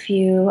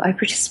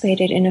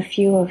participated in a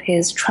few of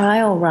his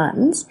trial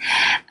runs.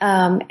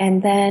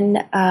 And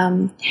then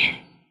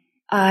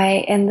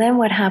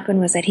what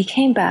happened was that he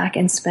came back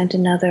and spent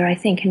another, I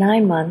think,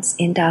 9 months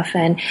in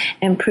Dafan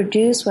and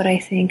produced what I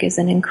think is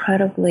an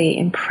incredibly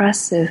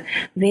impressive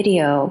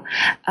video,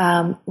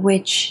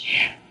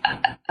 which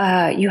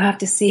you have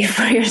to see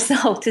for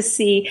yourself to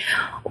see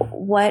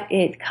what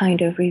it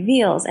kind of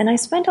reveals. And I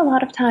spent a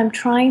lot of time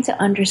trying to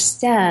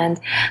understand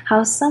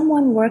how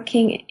someone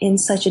working in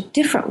such a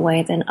different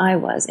way than I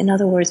was, in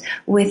other words,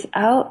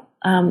 without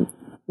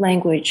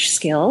language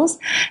skills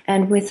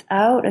and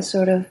without a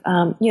sort of,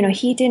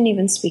 he didn't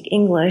even speak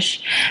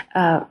English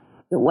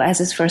as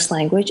his first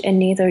language, and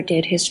neither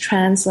did his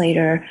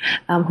translator,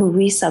 who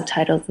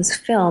re-subtitled this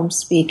film,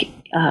 speak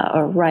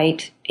or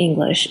write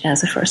English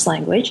as a first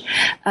language,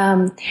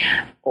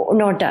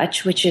 nor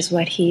Dutch, which is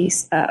what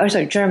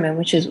German,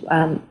 which is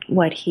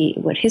what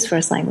his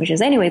first language is.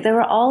 Anyway, there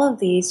were all of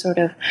these sort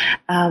of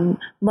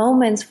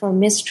moments for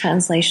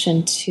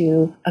mistranslation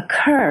to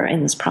occur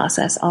in this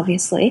process,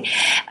 obviously,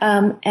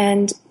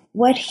 and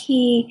what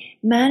he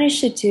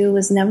managed to do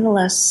was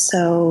nevertheless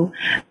so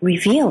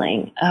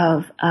revealing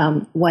of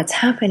what's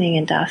happening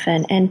in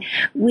Dafan. And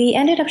we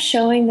ended up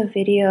showing the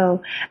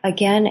video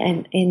again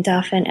in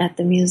Dafan at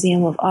the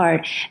Museum of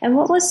Art. And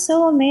what was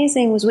so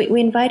amazing was we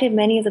invited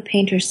many of the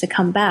painters to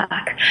come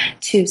back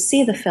to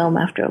see the film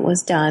after it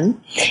was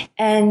done.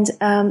 And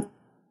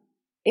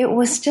it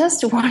was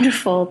just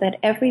wonderful that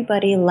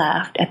everybody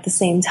laughed at the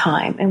same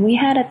time. And we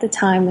had at the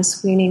time a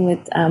screening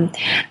with,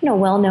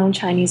 well-known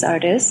Chinese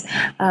artists,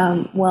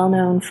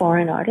 well-known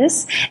foreign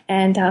artists,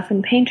 and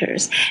Dafen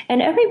painters.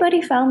 And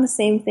everybody found the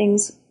same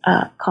things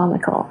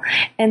comical.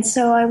 And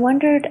so I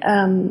wondered,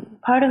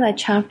 part of that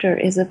chapter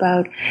is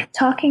about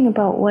talking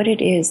about what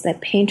it is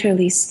that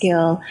painterly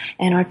skill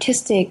and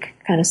artistic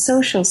kind of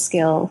social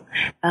skill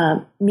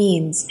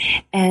means,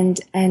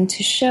 and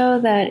to show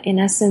that in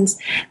essence,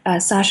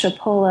 Sasha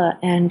Pola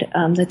and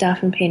the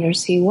Dafen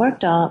painters he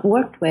worked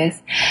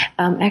with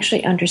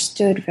actually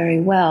understood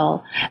very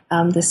well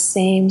the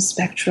same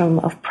spectrum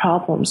of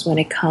problems when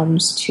it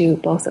comes to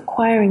both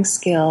acquiring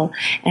skill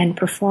and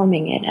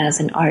performing it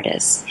as an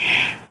artist.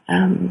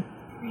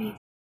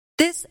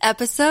 This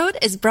episode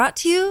is brought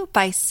to you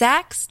by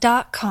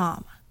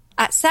Saks.com.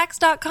 At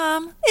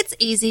Saks.com, it's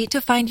easy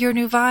to find your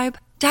new vibe.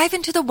 Dive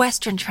into the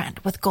Western trend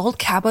with gold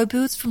cowboy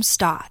boots from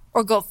Stott,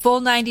 or go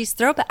full 90s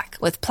throwback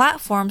with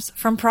platforms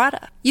from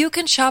Prada. You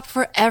can shop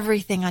for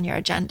everything on your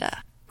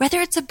agenda, whether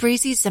it's a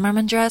breezy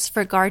Zimmermann dress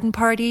for a garden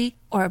party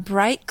or a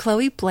bright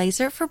Chloe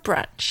blazer for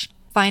brunch.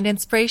 Find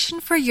inspiration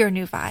for your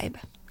new vibe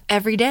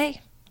every day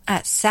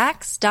at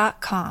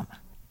Saks.com.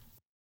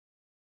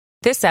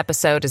 This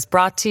episode is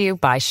brought to you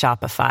by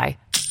Shopify.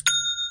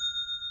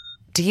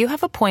 Do you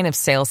have a point of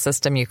sale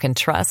system you can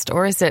trust,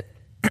 or is it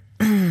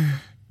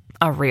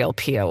a real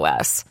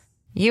POS?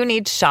 You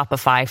need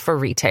Shopify for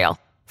retail.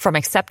 From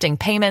accepting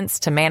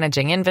payments to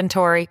managing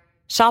inventory,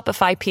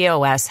 Shopify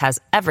POS has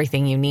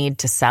everything you need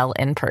to sell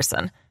in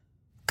person.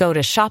 Go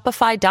to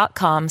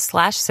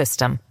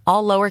shopify.com/system,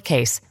 all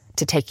lowercase,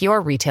 to take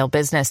your retail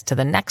business to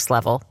the next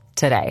level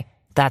today.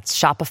 That's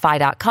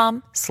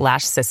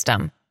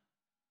shopify.com/system.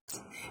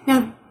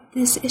 Now,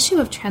 this issue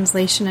of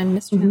translation and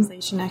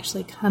mistranslation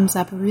actually comes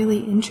up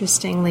really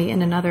interestingly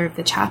in another of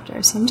the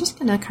chapters. So I'm just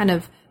going to kind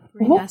of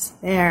bring us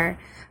there.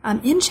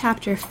 In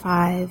Chapter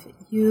 5,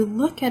 you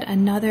look at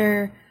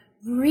another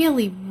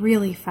really,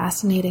 really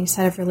fascinating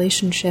set of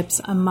relationships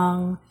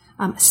among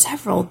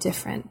several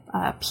different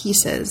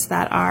pieces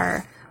that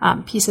are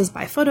pieces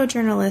by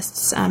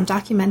photojournalists,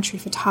 documentary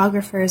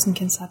photographers, and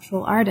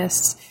conceptual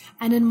artists.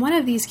 And in one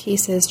of these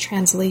cases,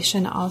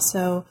 translation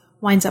also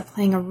winds up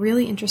playing a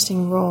really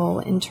interesting role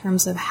in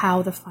terms of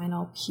how the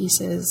final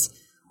pieces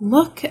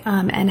look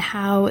and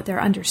how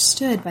they're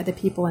understood by the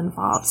people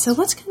involved. So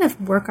let's kind of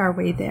work our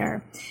way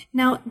there.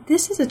 Now,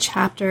 this is a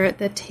chapter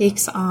that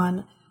takes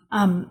on,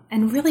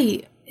 and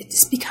really it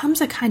just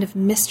becomes a kind of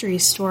mystery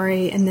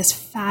story in this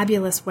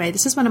fabulous way.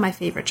 This is one of my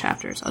favorite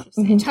chapters. I'll just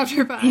say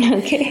chapter 5.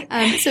 Okay.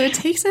 So it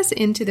takes us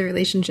into the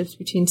relationships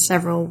between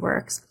several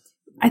works.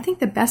 I think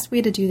the best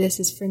way to do this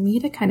is for me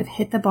to kind of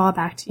hit the ball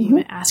back to you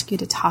and ask you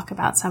to talk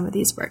about some of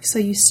these works. So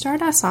you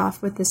start us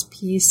off with this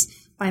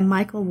piece by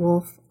Michael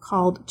Wolff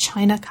called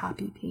China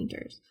Copy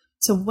Painters.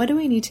 So what do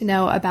we need to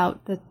know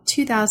about the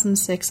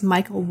 2006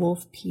 Michael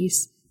Wolff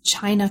piece,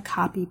 China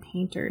Copy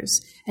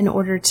Painters, in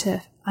order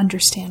to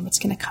understand what's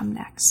going to come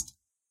next?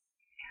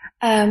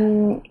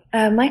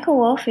 Michael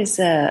Wolff is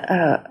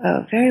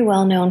a very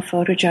well-known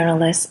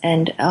photojournalist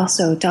and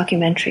also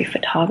documentary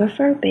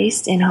photographer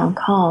based in Hong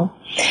Kong.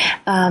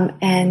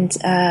 And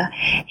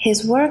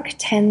his work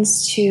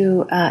tends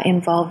to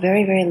involve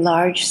very, very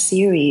large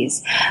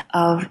series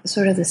of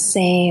sort of the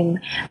same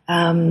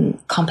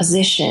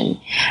composition.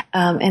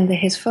 And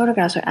his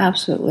photographs are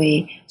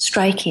absolutely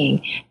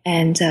striking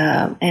and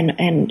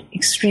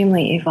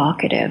extremely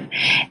evocative.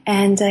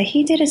 And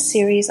he did a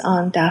series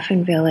on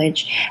Dafen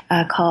Village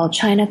called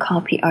China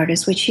Copy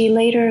Artists, which he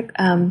later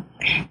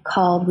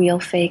called Real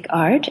Fake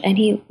Art. And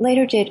he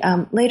later did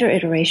later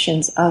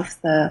iterations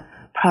of the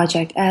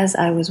project as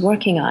I was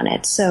working on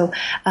it. So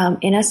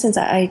in essence,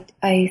 I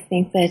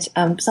think that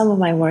some of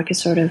my work is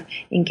sort of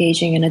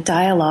engaging in a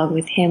dialogue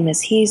with him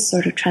as he's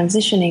sort of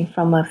transitioning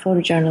from a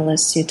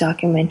photojournalist to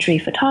documentary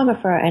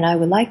photographer, and I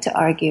would like to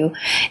argue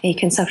a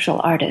conceptual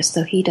artist,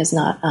 though he does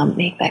not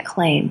make that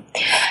claim.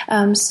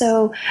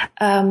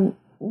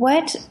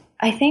 What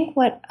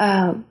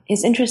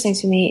is interesting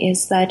to me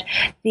is that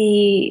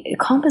the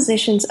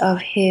compositions of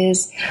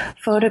his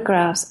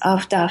photographs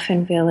of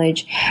Dafen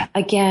Village,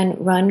 again,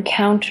 run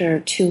counter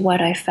to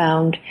what I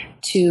found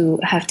to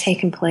have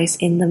taken place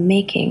in the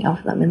making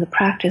of them, in the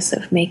practice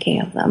of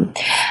making of them.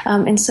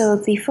 And so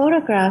the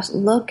photographs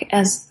look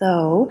as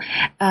though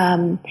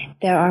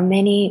there are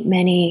many,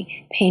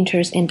 many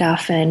painters in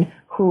Dafen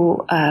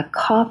who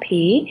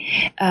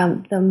copy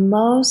the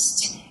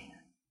most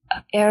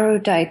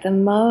erudite, the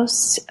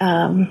most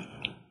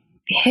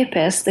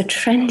hippest, the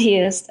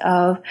trendiest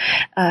of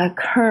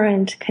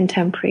current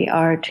contemporary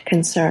art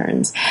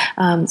concerns.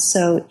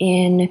 So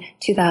in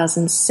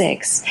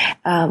 2006,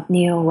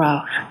 Neil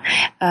Rauch.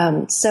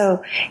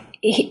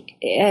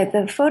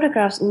 The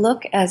photographs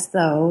look as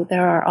though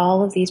there are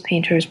all of these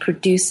painters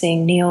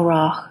producing Neil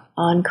Rauch,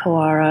 on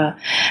Kawara,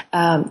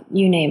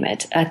 you name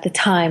it, at the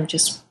time,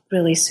 just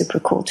really super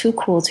cool, too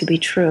cool to be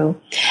true.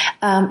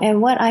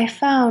 And what I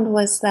found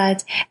was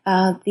that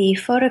the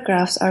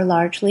photographs are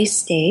largely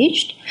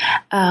staged,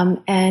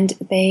 and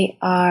they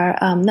are,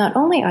 not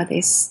only are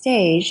they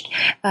staged,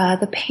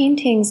 the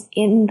paintings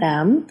in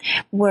them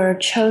were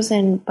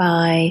chosen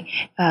by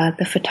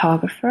the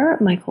photographer,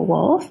 Michael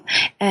Wolff,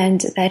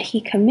 and that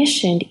he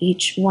commissioned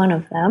each one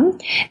of them,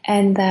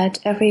 and that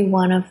every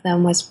one of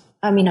them was,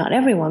 I mean, not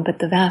everyone, but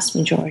the vast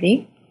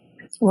majority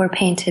were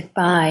painted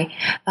by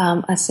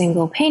a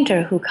single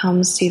painter who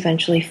comes to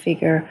eventually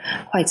figure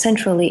quite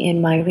centrally in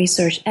my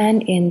research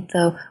and in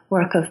the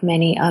work of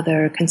many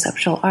other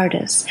conceptual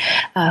artists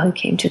who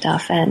came to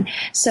Dafen.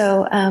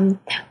 So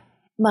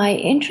my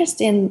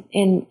interest in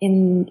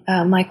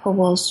Michael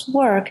Wolff's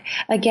work,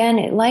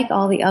 again, like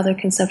all the other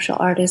conceptual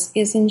artists,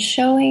 is in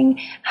showing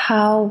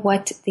how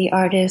what the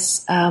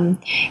artist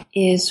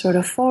is sort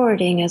of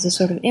forwarding as a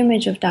sort of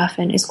image of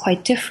Dafen is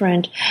quite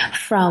different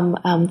from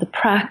the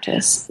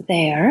practice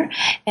there,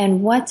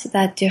 and what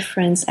that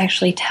difference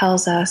actually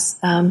tells us,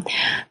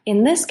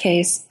 in this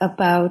case,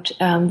 about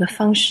the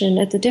function,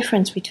 the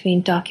difference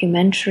between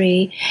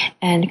documentary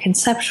and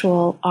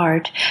conceptual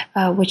art,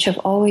 which have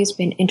always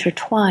been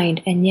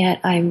intertwined, and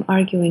yet I'm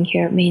arguing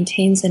here it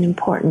maintains an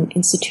important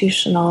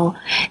institutional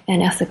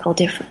and ethical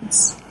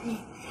difference.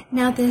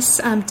 Now, this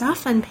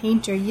Dafen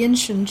painter, Yin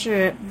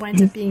Shunzhi,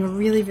 winds up being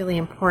really, really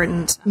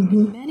important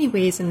in many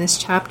ways in this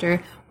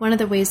chapter. One of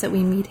the ways that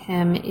we meet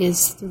him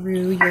is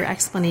through your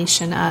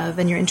explanation of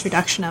and your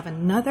introduction of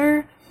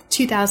another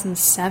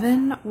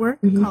 2007 work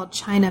called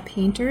China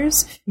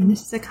Painters. And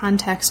this is a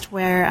context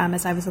where,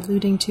 as I was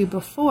alluding to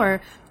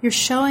before, you're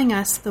showing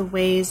us the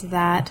ways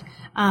that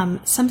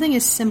something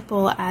as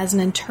simple as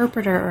an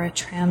interpreter or a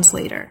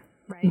translator,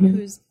 right,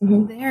 who's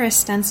there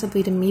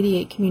ostensibly to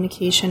mediate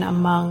communication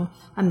among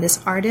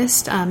this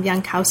artist,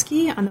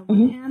 Yankowski, on the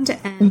one hand,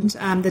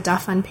 and the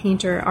Dafen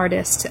painter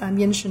artist,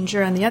 Yin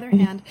Shunzhi, on the other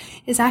hand,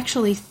 is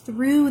actually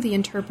through the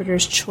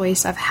interpreter's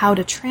choice of how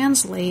to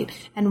translate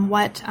and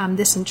what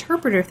this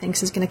interpreter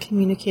thinks is going to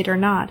communicate or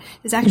not,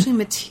 is actually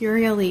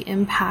materially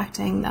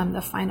impacting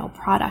the final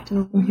product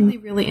in really,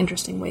 really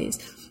interesting ways.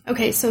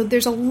 Okay, so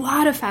there's a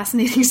lot of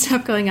fascinating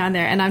stuff going on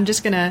there, and I'm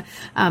just going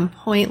to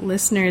point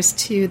listeners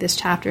to this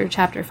chapter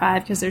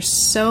 5, because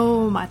there's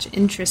so much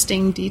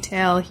interesting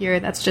detail here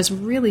that's just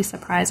really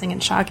surprising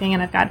and shocking,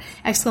 and I've got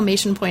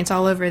exclamation points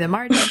all over the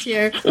margins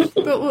here.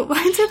 But what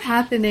winds up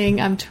happening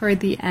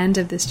toward the end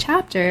of this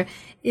chapter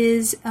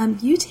is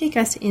you take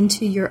us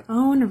into your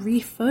own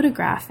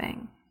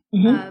rephotographing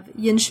of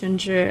Yin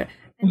Shunzhi,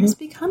 and this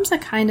becomes a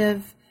kind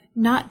of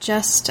not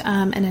just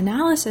an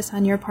analysis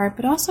on your part,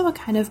 but also a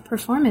kind of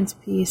performance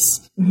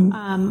piece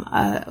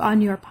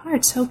on your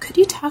part. So could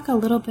you talk a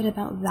little bit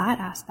about that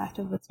aspect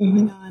of what's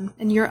going on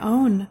and your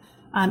own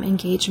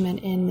engagement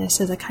in this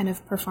as a kind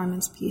of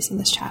performance piece in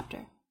this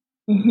chapter?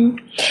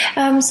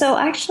 So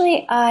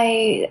actually,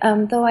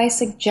 though I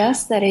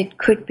suggest that it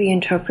could be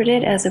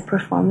interpreted as a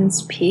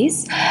performance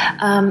piece,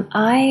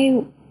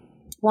 I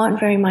want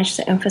very much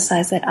to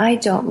emphasize that I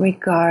don't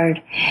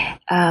regard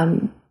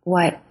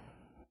what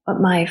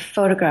my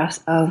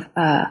photographs of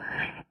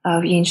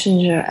Yin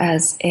Shunzhi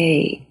as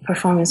a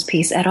performance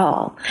piece at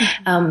all.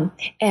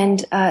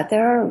 And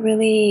there are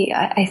really,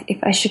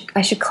 I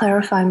should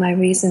clarify my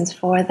reasons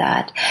for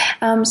that.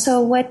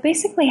 So what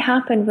basically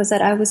happened was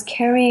that I was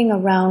carrying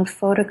around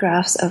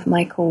photographs of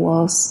Michael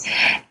Wolff's,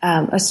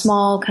 a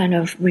small kind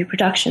of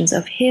reproductions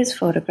of his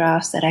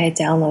photographs that I had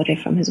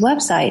downloaded from his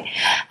website.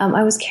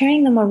 I was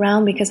carrying them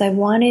around because I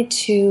wanted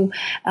to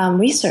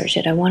research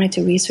it. I wanted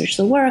to research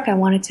the work. I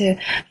wanted to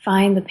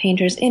find the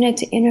painters in it,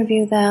 to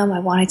interview them. I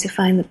wanted to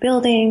find the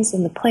buildings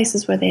and the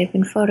places where they had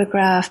been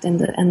photographed, and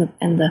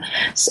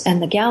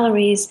the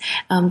galleries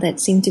that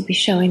seemed to be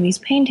showing these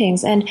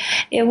paintings. And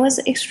it was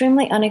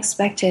extremely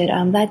unexpected.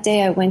 That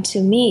day I went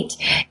to meet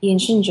Yin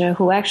Shunzhi,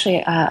 who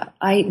actually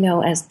I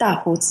know as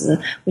Da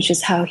Huzi, which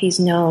is how he's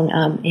known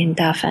in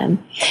Dafen.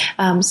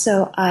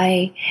 So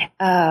I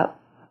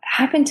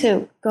happened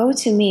to go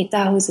to meet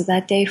Da Huzi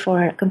that day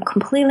for a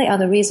completely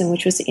other reason,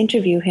 which was to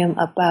interview him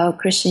about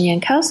Christian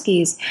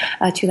Yankowski's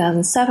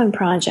 2007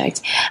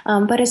 project.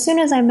 But as soon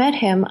as I met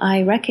him,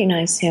 I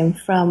recognized him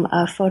from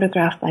a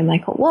photograph by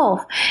Michael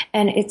Wolff,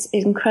 and it's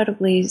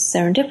incredibly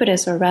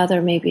serendipitous, or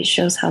rather maybe it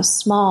shows how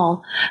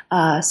small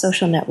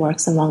social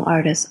networks among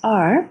artists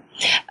are.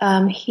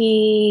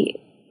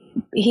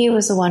 He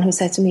was the one who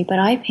said to me, but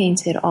I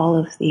painted all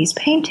of these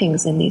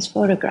paintings in these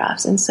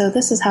photographs. And so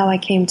this is how I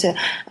came to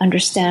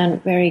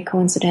understand, very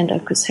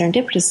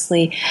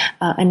serendipitously,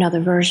 another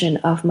version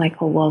of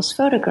Michael Wolff's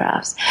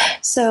photographs.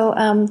 So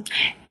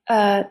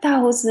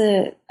that was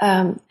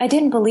I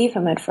didn't believe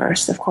him at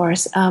first, of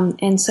course.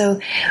 And so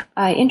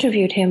I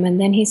interviewed him, and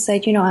then he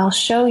said, I'll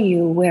show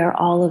you where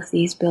all of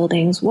these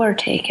buildings were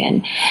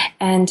taken.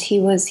 And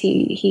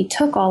he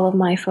took all of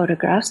my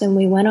photographs, and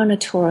we went on a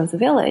tour of the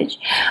village,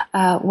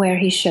 where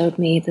he showed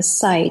me the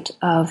site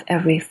of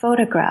every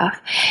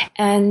photograph.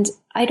 And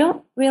I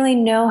don't really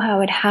know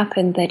how it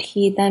happened that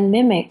he then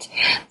mimicked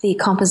the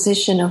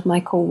composition of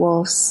Michael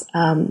Wolff's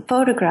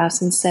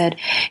photographs and said,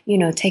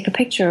 take a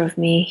picture of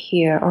me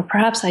here. Or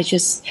perhaps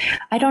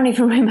I don't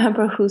even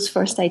remember whose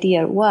first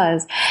idea it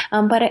was.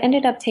 But I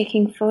ended up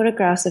taking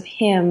photographs of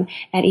him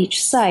at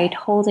each site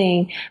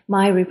holding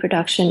my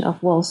reproduction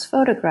of Wolff's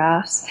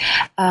photographs.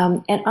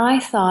 And I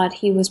thought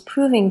he was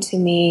proving to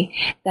me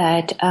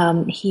that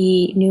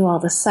he knew all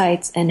the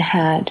sites and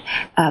had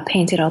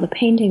painted all the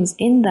paintings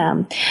in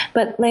them.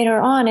 But later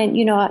on, and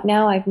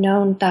now I've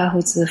known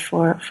Dahou Zi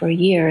for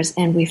years,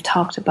 and we've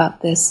talked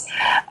about this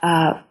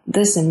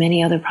and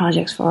many other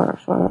projects for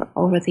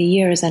over the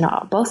years, and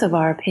both of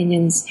our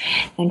opinions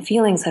and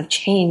feelings have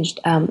changed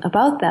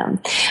about them.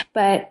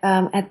 But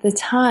at the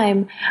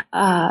time,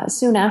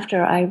 soon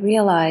after, I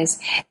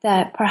realized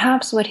that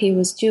perhaps what he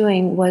was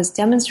doing was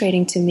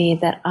demonstrating to me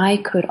that I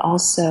could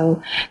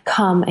also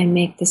come and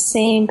make the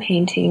same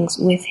paintings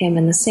with him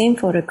and the same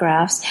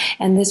photographs,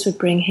 and this would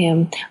bring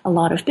him a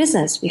lot of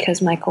business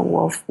because Michael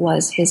Wolff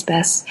was his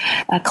best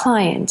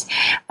client.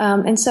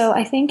 And so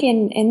I think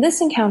in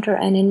this encounter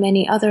and in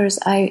many others,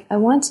 I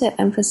want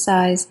to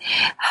emphasize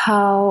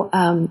how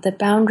the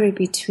boundary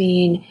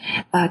between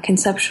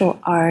conceptual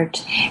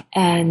art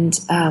and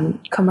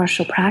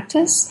commercial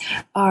practice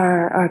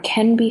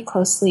can be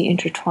closely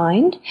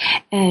intertwined,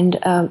 and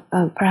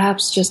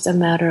perhaps just a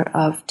matter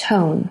of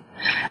tone.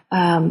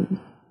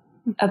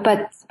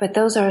 But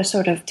those are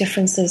sort of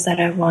differences that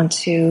I want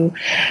to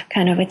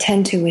kind of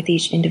attend to with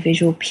each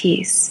individual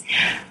piece.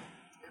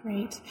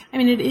 Great. I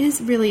mean, it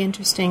is really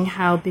interesting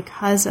how,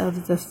 because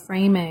of the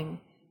framing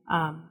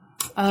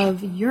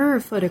of your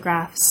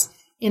photographs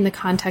in the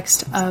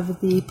context of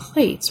the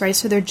plates, right?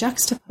 So they're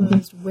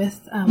juxtaposed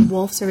with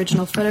Wolff's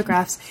original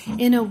photographs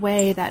in a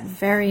way that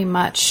very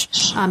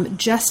much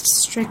just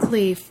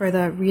strictly for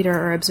the reader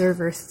or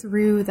observer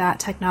through that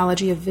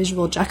technology of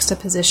visual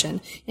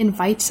juxtaposition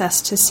invites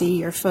us to see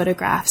your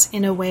photographs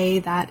in a way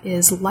that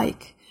is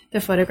like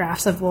the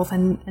photographs of Wolff,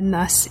 and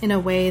thus in a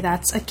way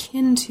that's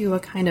akin to a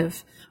kind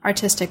of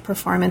artistic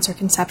performance or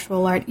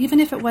conceptual art, even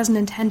if it wasn't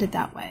intended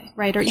that way,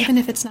 right? Or even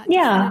if it's not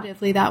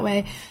definitively that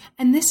way.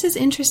 And this is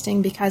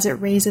interesting because it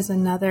raises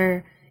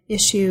another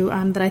issue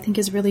that I think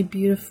is really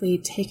beautifully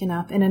taken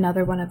up in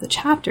another one of the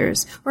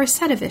chapters, or a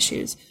set of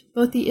issues,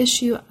 both the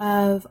issue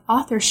of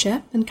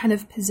authorship and kind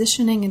of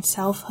positioning and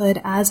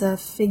selfhood as a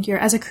figure,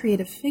 as a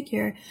creative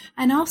figure,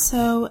 and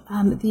also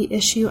the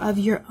issue of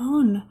your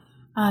own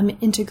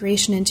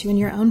integration into and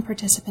your own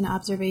participant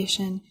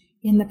observation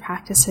in the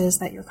practices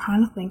that you're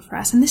chronicling for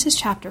us. And this is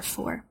chapter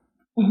 4.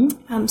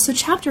 Mm-hmm. So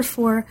chapter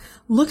 4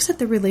 looks at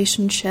the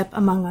relationship,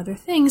 among other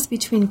things,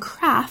 between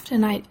craft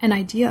and an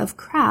idea of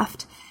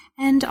craft,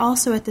 and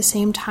also at the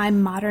same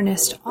time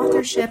modernist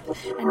authorship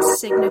and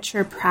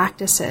signature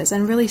practices.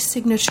 And really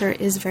signature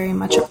is very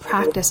much a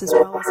practice as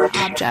well as an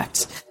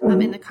object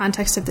in the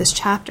context of this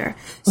chapter.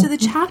 So the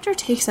chapter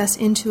takes us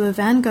into a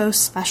Van Gogh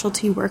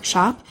specialty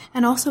workshop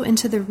and also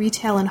into the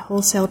retail and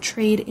wholesale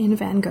trade in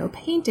Van Gogh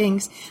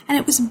paintings. And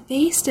it was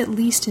based, at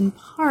least in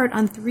part,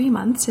 on 3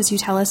 months, as you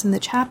tell us in the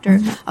chapter,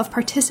 of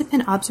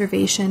participant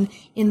observation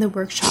in the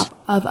workshop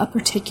of a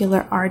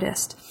particular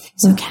artist.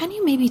 So can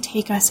you maybe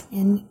take us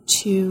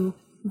into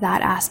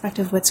that aspect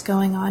of what's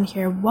going on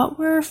here? What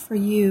were, for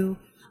you,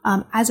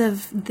 as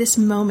of this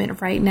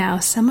moment right now,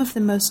 some of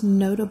the most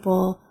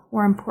notable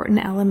or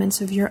important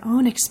elements of your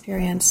own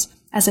experience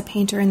as a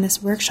painter in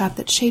this workshop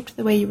that shaped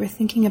the way you were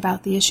thinking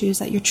about the issues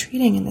that you're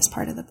treating in this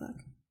part of the book?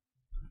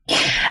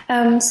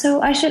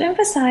 So I should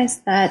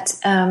emphasize that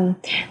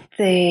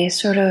the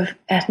sort of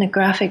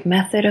ethnographic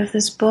method of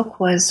this book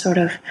was sort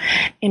of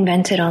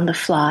invented on the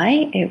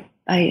fly.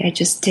 I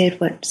just did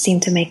what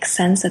seemed to make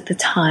sense at the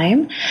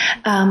time.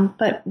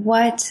 But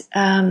what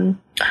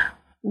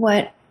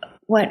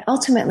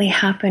ultimately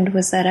happened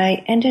was that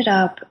I ended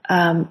up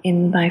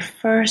in my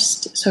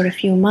first sort of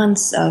few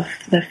months of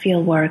the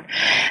field work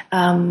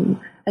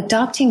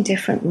adopting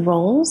different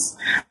roles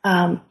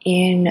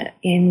in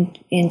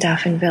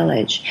Dafeng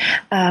Village.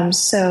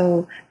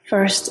 So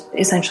first,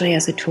 essentially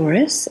as a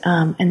tourist,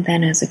 and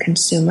then as a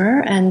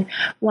consumer. And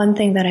one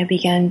thing that I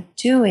began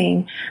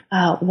doing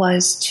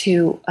was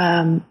to,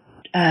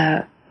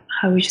 how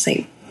would you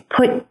say,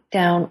 put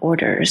down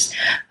orders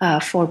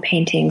for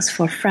paintings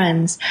for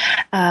friends.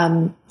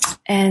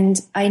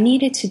 And I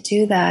needed to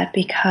do that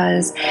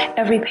because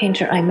every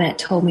painter I met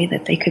told me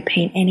that they could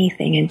paint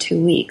anything in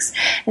 2 weeks.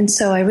 And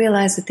so I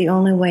realized that the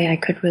only way I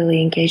could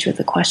really engage with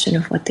the question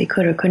of what they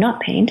could or could not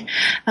paint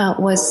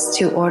was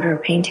to order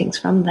paintings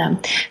from them.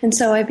 And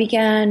so I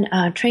began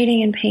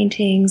trading in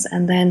paintings,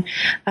 and then,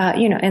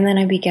 and then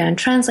I began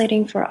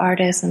translating for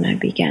artists, and I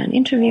began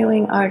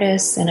interviewing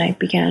artists, and I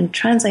began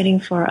translating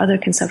for other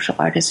conceptual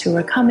artists who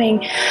were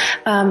coming.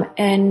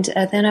 And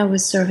then I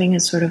was serving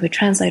as sort of a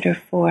translator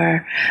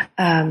for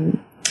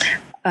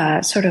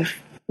sort of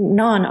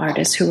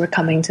non-artists who were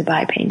coming to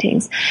buy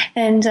paintings.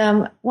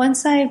 And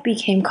once I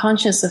became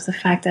conscious of the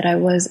fact that I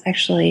was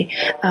actually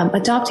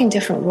adopting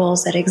different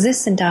roles that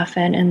exist in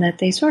Dafen and that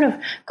they sort of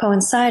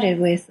coincided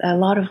with a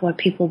lot of what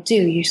people do.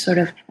 You sort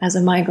of, as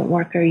a migrant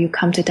worker, you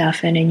come to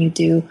Dafen and you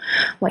do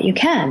what you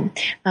can.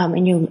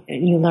 And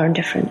you learn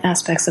different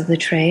aspects of the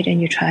trade and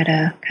you try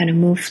to kind of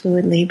move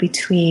fluidly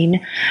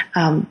between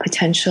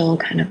potential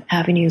kind of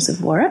avenues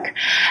of work.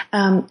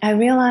 I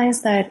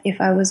realized that if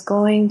I was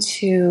going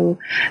to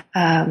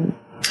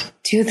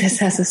do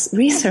this as a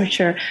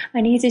researcher,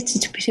 I needed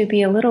to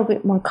be a little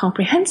bit more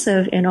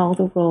comprehensive in all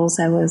the roles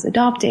I was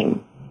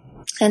adopting.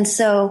 And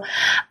so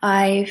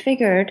I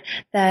figured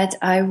that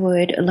I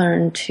would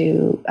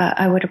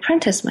I would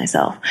apprentice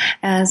myself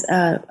as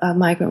a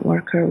migrant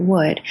worker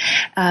would.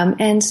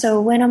 And so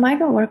when a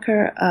migrant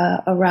worker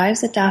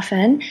arrives at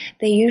Dafen,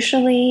 they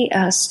usually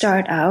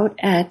start out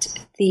at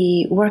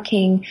the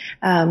working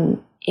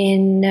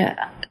in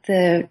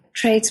the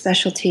trade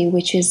specialty,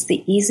 which is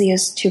the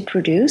easiest to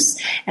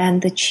produce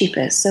and the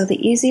cheapest. So the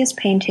easiest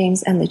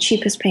paintings and the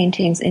cheapest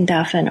paintings in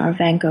Dafen are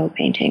Van Gogh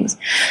paintings.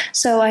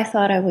 So I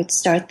thought I would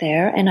start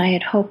there, and I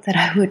had hoped that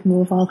I would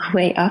move all the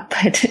way up,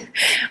 but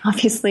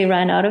obviously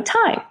ran out of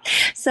time.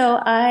 So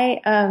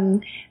I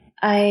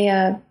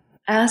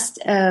asked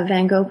a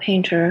Van Gogh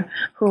painter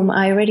whom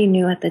I already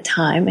knew at the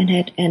time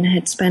and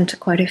had spent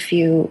quite a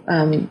few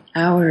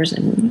hours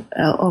and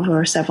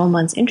over several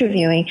months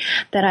interviewing,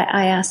 that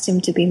I asked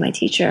him to be my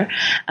teacher.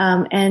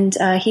 And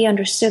he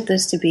understood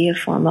this to be a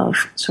form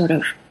of sort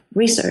of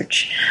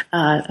research,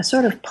 a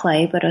sort of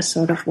play, but a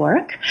sort of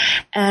work.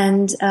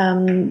 And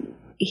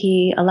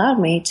he allowed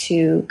me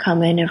to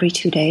come in every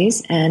 2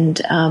 days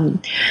and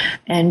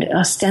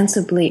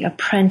ostensibly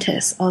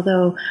apprentice,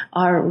 although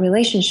our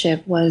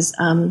relationship was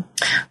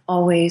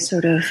always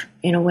sort of,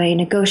 in a way,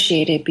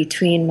 negotiated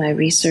between my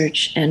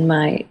research and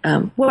my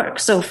work.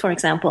 So, for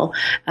example,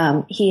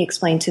 he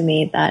explained to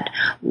me that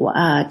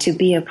to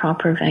be a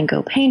proper Van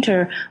Gogh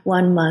painter,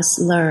 one must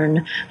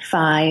learn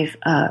 5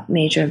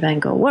 major Van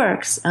Gogh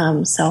works: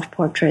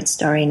 Self-Portrait,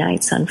 Starry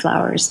Night,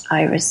 Sunflowers,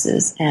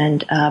 Irises,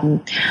 and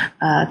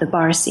the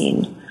bar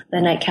scene, the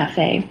night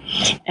cafe.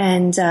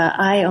 And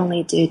I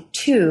only did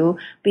 2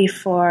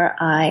 before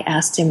I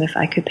asked him if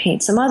I could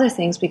paint some other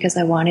things, because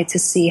I wanted to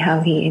see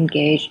how he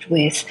engaged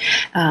with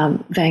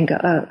Van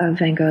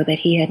Gogh that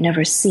he had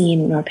never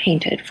seen nor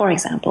painted, for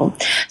example.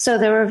 So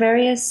there were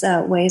various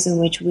ways in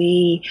which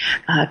we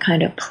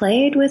kind of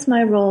played with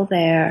my role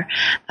there,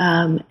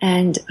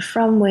 and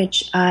from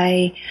which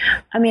I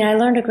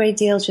learned a great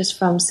deal just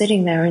from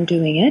sitting there and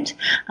doing it,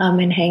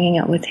 and hanging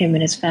out with him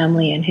and his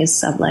family and his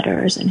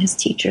subletters and his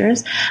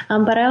teachers.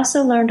 But I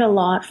also learned a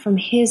lot from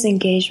his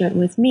engagement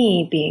with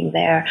me being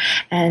there,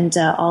 and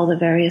all the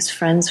various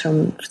friends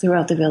from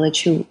throughout the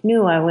village who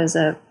knew I was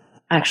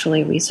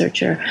actually a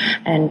researcher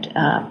and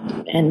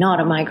not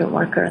a migrant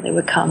worker. They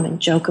would come and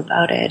joke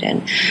about it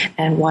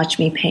and watch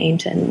me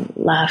paint and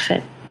laugh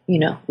at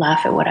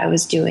what I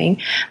was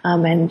doing.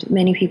 And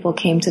many people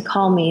came to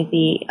call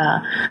me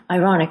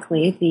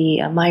ironically,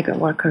 the migrant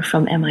worker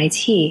from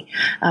MIT,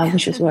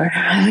 which was where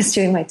I was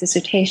doing my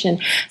dissertation.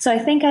 So I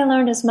think I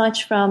learned as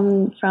much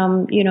from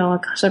a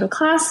sort of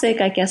classic,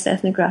 I guess,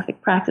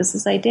 ethnographic practice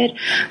as I did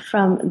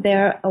from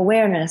their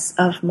awareness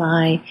of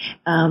my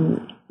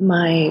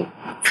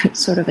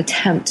sort of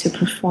attempt to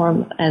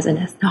perform as an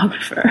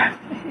ethnographer.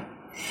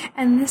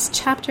 And this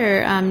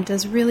chapter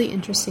does really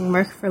interesting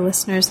work for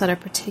listeners that are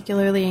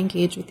particularly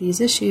engaged with these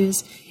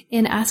issues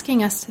in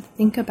asking us to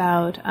think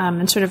about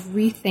and sort of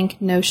rethink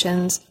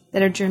notions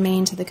that are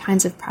germane to the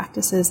kinds of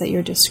practices that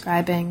you're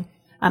describing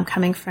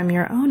coming from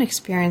your own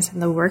experience in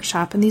the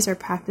workshop. And these are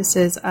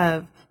practices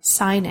of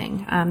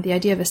signing, the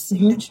idea of a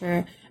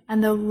signature,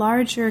 and the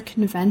larger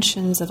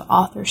conventions of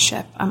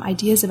authorship,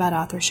 ideas about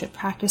authorship,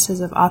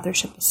 practices of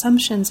authorship,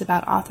 assumptions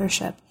about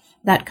authorship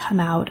that come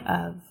out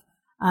of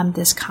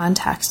this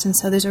context. And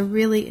so there's a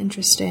really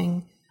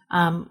interesting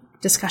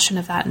discussion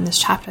of that in this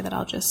chapter that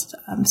I'll just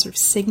sort of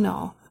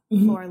signal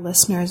for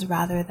listeners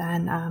rather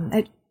than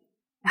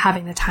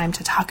having the time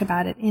to talk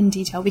about it in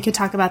detail. We could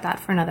talk about that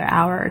for another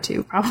hour or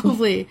two,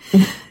 probably.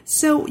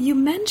 So you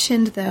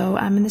mentioned, though,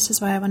 and this is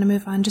why I want to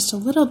move on just a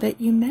little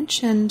bit, you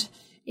mentioned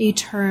a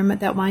term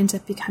that winds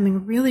up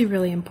becoming really,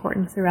 really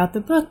important throughout the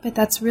book, but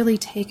that's really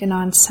taken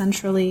on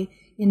centrally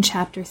in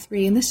Chapter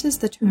 3, and this is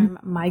the term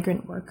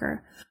migrant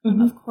worker.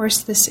 Of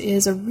course, this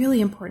is a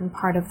really important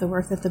part of the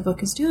work that the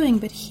book is doing,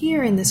 but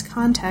here in this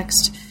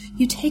context,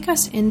 you take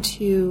us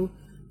into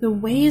the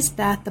ways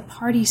that the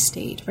party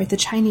state, right, the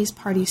Chinese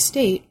party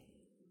state,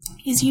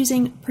 is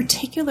using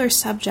particular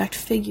subject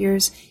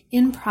figures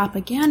in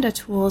propaganda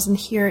tools, and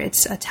here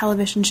it's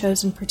television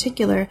shows in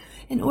particular,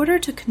 in order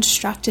to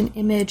construct an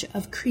image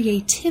of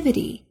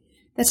creativity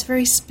that's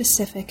very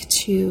specific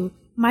to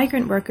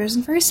migrant workers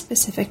and very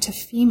specific to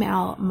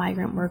female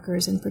migrant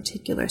workers in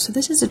particular. So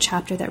this is a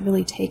chapter that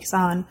really takes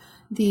on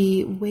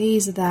the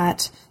ways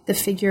that the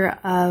figure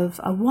of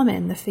a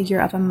woman, the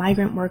figure of a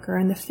migrant worker,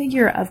 and the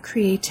figure of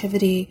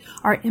creativity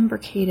are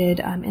imbricated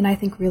in, I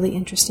think, really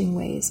interesting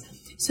ways.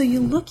 So you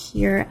look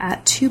here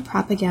at two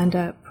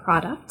propaganda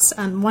products.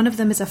 One of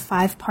them is a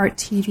 5-part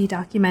TV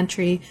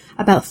documentary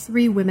about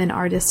 3 women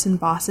artists and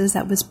bosses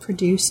that was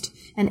produced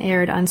and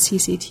aired on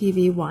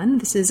CCTV1.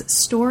 This is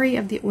Story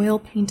of the Oil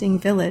Painting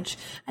Village.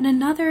 And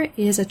another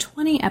is a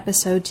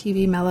 20-episode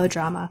TV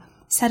melodrama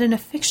set in a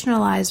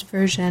fictionalized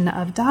version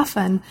of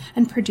Dafen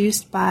and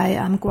produced by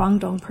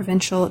Guangdong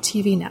Provincial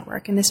TV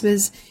Network. And this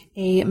was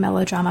a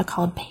melodrama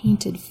called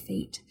Painted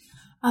Fate.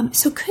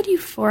 So could you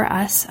for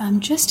us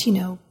just,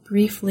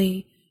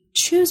 briefly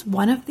choose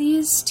one of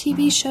these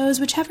TV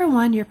shows, whichever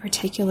one you're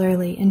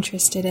particularly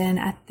interested in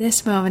at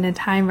this moment in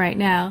time right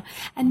now,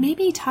 and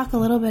maybe talk a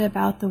little bit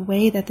about the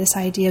way that this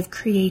idea of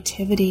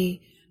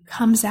creativity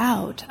comes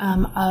out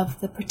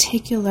of the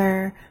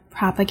particular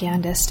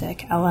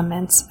propagandistic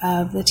elements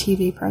of the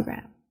TV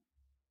program.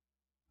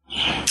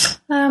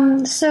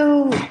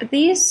 So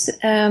these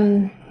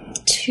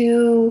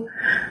two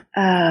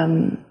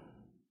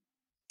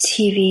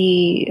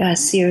TV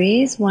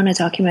series, one a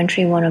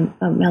documentary, one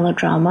a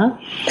melodrama,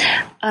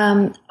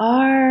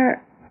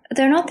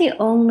 they're not the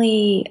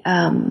only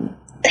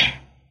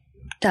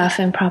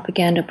Dafen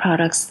propaganda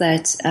products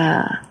that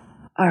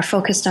are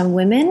focused on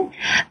women,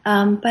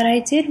 but I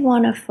did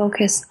want to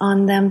focus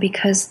on them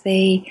because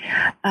they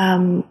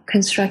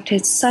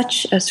constructed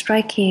such a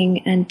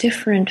striking and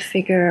different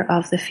figure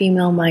of the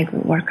female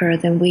migrant worker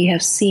than we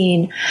have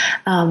seen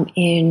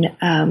in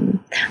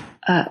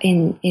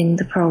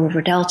the Pearl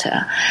River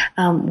Delta,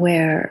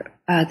 where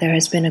there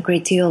has been a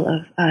great deal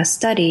of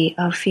study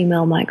of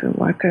female migrant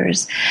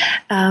workers.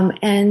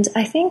 And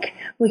I think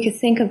we could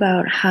think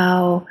about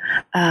how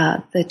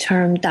the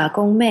term 打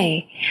工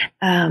妹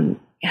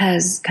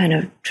has kind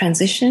of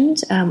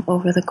transitioned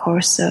over the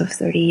course of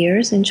 30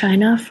 years in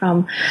China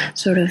from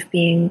sort of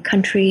being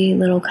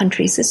little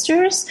country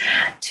sisters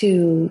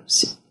to,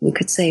 we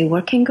could say,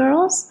 working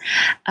girls,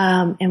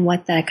 and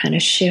what that kind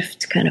of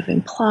shift kind of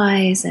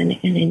implies and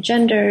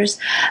engenders.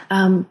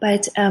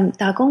 But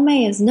打工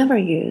妹is never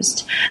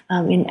used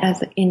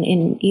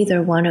in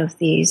either one of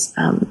these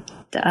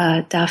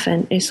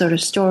Dafen sort of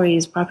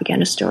stories,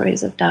 propaganda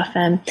stories of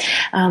Dafen,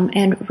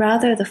 and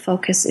rather the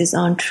focus is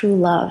on true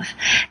love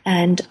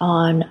and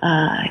on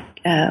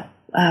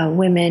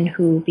women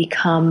who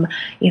become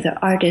either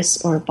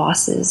artists or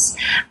bosses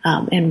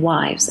and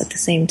wives at the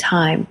same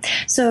time.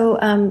 So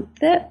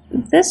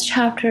this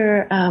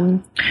chapter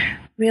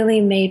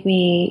really made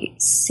me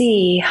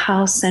see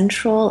how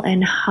central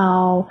and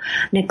how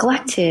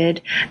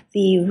neglected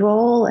the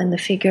role and the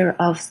figure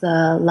of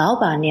the 老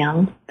板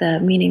娘,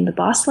 meaning the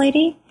boss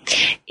lady,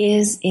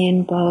 is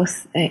in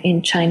both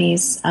in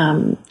Chinese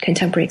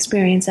contemporary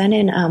experience and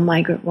in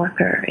migrant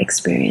worker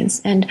experience.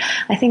 And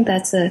I think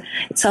that's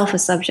itself a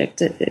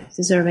subject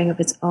deserving of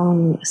its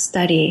own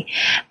study.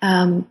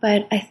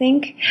 But I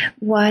think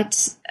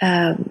what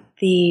the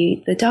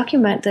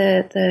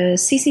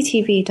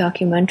CCTV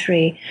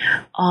documentary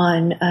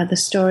on the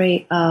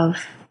story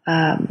of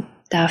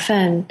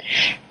Dafen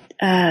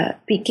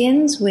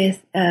begins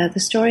with the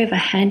story of a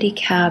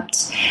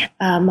handicapped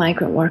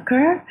migrant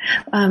worker.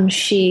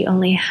 She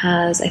only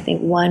has, I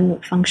think, one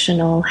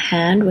functional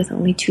hand with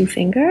only 2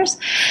 fingers.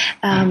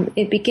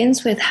 It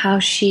begins with how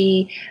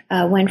she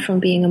went from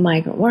being a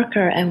migrant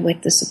worker and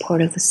with the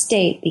support of the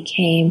state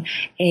became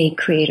a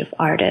creative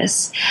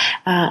artist.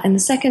 And the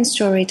second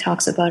story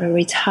talks about a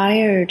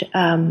retired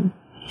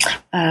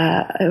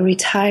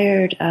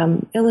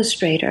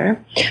illustrator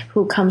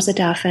who comes to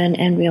Dafen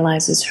and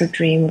realizes her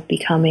dream of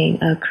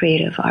becoming a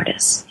creative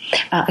artist,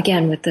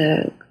 again with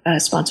the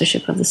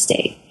sponsorship of the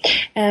state.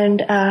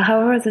 And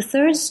however, the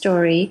third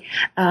story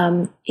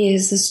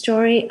is the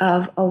story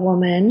of a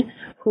woman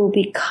who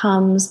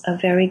becomes a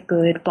very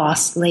good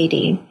boss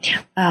lady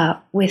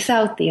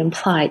without the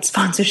implied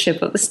sponsorship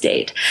of the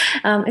state.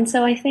 And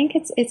so I think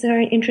it's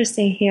very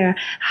interesting here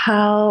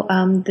how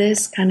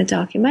this kind of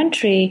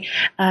documentary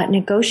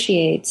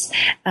negotiates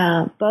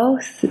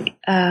both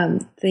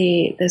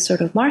the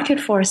sort of market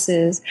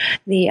forces,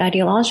 the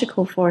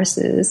ideological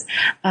forces,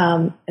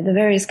 the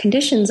various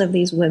conditions of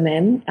these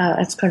women,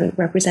 as kind of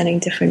representing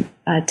different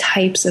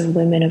types of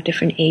women of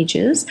different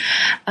ages,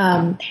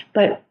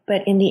 but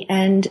in the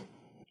end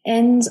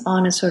ends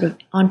on a sort of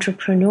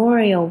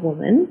entrepreneurial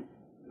woman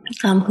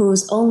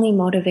whose only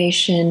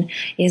motivation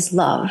is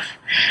love.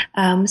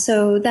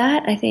 So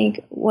that, I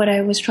think, what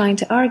I was trying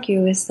to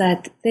argue is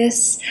that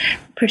this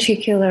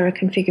particular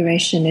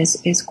configuration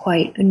is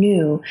quite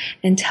new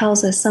and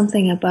tells us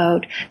something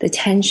about the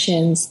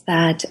tensions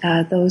that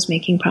those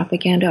making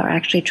propaganda are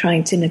actually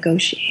trying to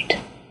negotiate.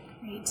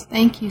 Great.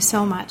 Thank you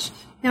so much.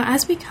 Now,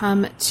 as we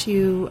come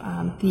to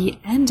the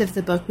end of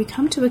the book, we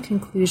come to a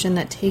conclusion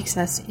that takes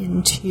us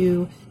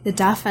into the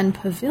Dafen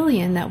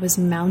Pavilion that was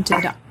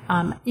mounted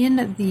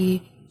in the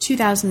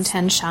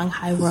 2010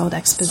 Shanghai World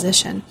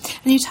Exposition.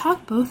 And you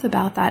talk both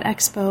about that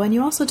expo and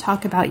you also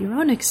talk about your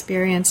own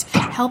experience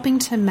helping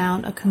to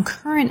mount a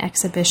concurrent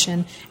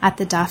exhibition at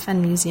the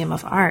Dafen Museum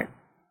of Art.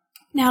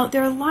 Now,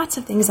 there are lots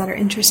of things that are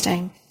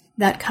interesting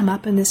that come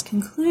up in this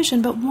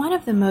conclusion, but one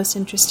of the most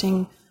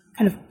interesting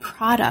kind of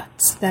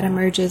product that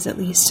emerges, at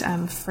least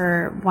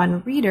for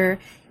one reader,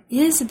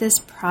 is this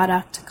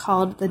product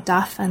called the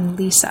Dafen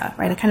Lisa,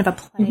 right? A kind of a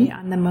play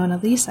on the Mona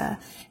Lisa.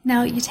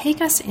 Now, you take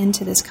us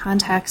into this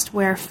context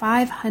where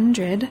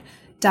 500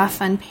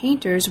 Dafen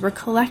painters were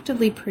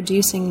collectively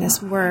producing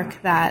this work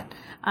that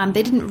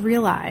they didn't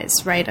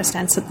realize, right,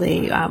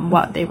 ostensibly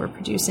what they were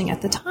producing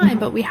at the time.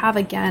 But we have,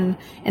 again,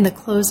 in the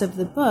close of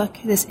the book,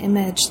 this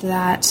image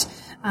that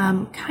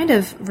kind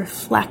of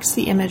reflects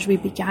the image we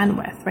began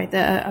with, right?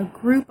 A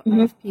group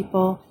of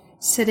people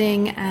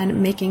sitting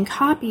and making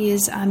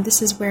copies.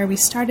 This is where we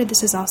started.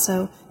 This is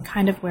also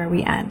kind of where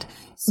we end.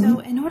 So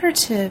in order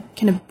to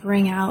kind of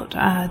bring out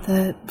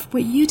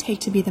what you take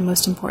to be the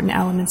most important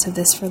elements of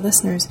this for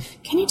listeners,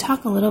 can you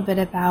talk a little bit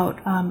about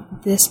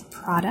this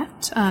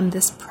product,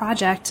 this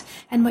project,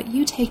 and what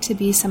you take to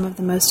be some of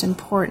the most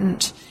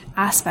important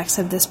aspects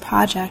of this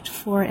project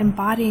for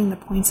embodying the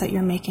points that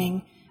you're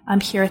making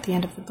here at the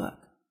end of the book?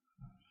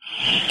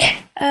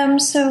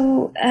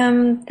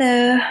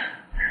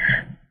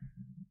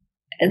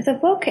 The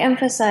book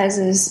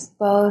emphasizes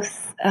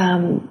both,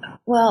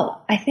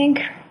 I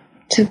think,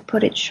 to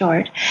put it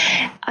short,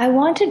 I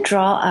want to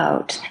draw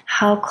out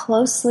how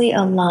closely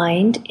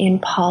aligned in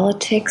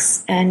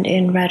politics and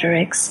in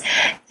rhetorics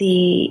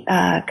the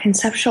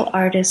conceptual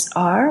artists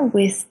are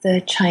with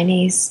the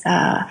Chinese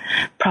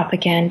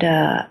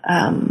propaganda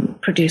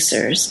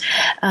producers.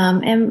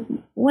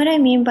 And what I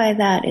mean by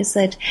that is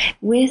that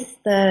with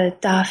the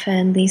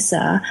Dafen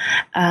Lisa,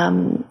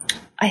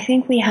 I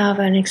think we have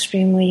an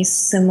extremely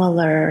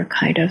similar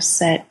kind of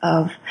set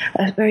of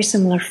a very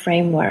similar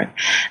framework,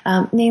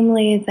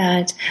 namely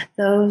that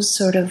those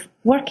sort of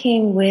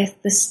working with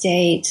the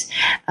state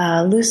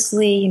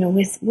loosely,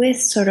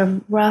 with sort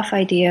of rough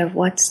idea of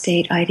what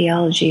state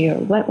ideology or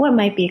what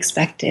might be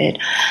expected,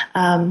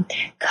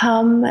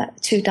 come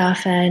to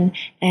Dafen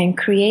and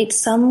create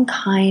some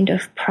kind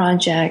of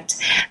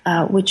project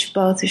which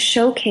both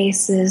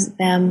showcases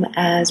them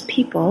as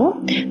people,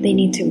 they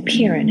need to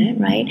appear in it,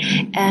 right,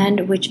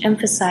 and which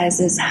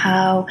emphasizes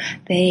how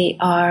they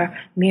are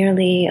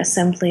merely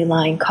assembly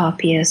line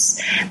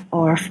copyists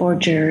or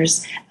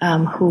forgers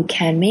who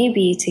can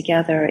maybe together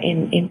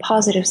in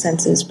positive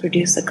senses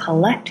produce a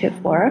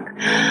collective work,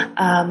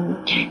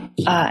 and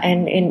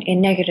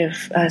in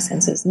negative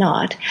senses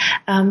not.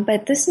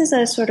 But this is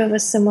a sort of a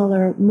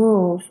similar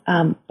move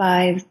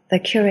by the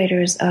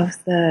curators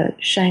of the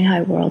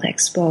Shanghai World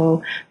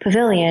Expo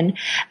Pavilion.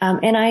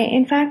 And I,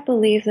 in fact,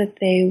 believe that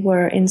they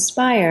were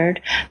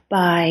inspired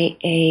by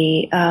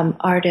a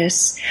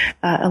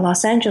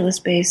Los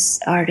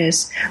Angeles-based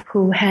artist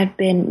who had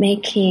been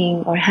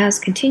making, or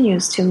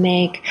continues to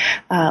make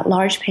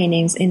large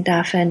paintings in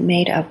Dafen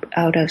made up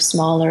out of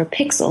smaller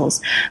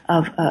pixels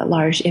of a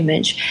large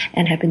image,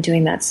 and have been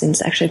doing that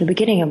since actually the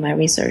beginning of my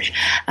research.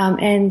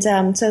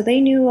 So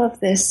they knew of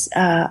this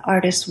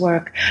artist's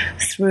work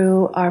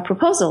through our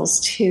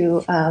proposals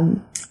to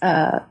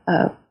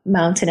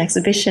mount an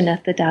exhibition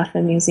at the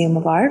Dafen Museum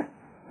of Art.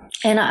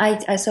 And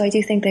so I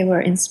do think they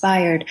were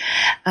inspired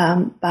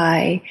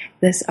by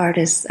this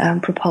artist's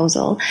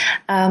proposal.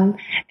 So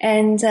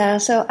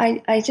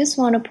I just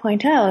want to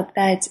point out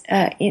that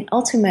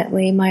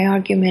ultimately my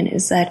argument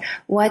is that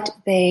what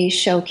they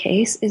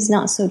showcase is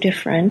not so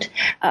different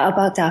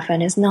about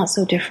Dafen is not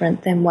so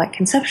different than what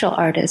conceptual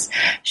artists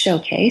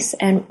showcase.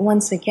 And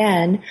once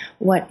again,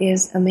 what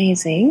is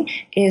amazing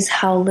is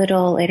how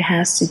little it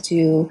has to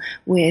do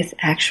with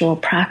actual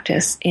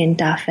practice in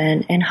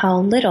Dafen, and how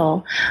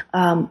little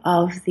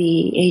of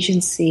the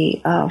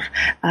agency of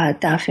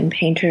Dafen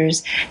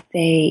painters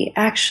they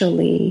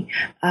actually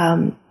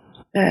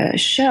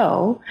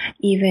show,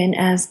 even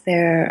as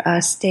their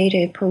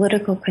stated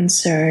political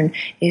concern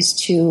is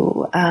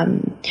to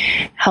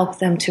help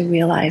them to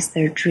realize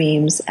their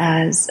dreams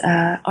as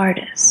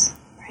artists.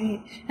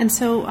 Right. And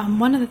so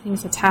one of the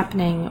things that's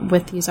happening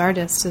with these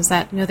artists is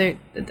that, they're,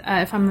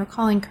 if I'm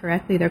recalling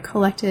correctly, they're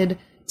collected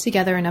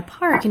together in a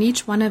park, and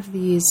each one of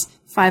these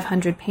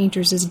 500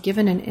 painters is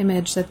given an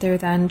image that they're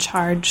then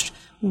charged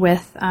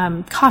with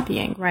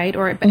copying, right?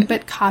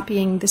 But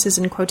copying, this is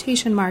in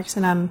quotation marks,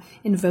 and I'm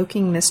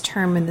invoking this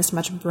term in this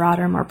much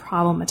broader, more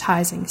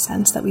problematizing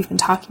sense that we've been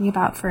talking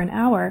about for an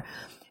hour.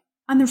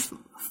 On the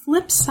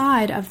flip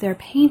side of their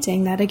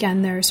painting, that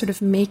again, they're sort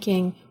of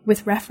making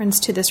with reference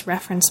to this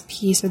reference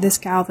piece or this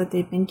gal that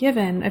they've been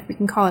given, if we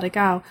can call it a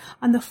gal,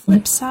 on the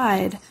flip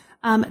side,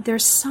 they're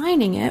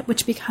signing it,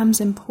 which becomes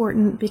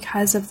important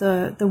because of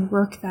the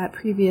work that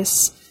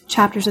previous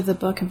chapters of the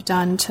book have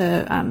done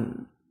to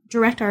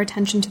direct our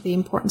attention to the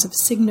importance of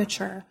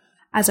signature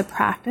as a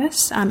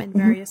practice in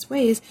various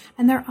ways.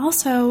 And they're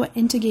also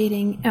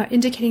indicating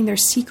their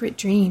secret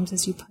dreams,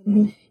 as you put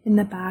it in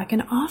the back.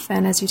 And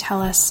often, as you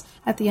tell us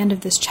at the end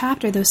of this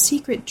chapter, those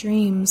secret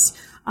dreams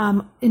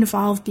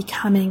involve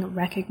becoming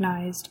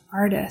recognized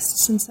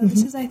artists. And so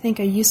this is, I think,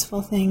 a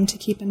useful thing to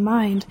keep in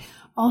mind,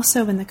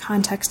 also in the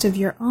context of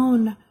your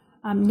own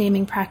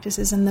naming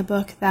practices in the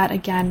book, that,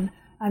 again,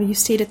 you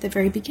state at the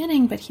very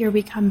beginning, but here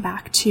we come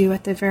back to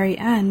at the very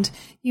end.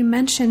 You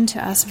mentioned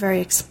to us very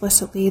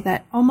explicitly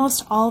that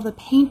almost all the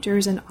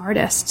painters and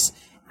artists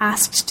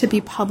asked to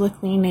be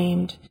publicly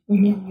named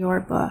in your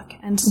book.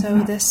 And so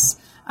this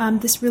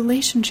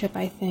relationship,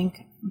 I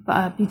think,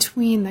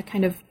 between the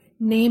kind of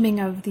naming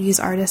of these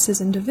artists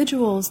as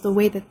individuals, the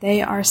way that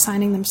they are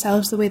signing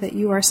themselves, the way that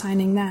you are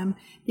signing them,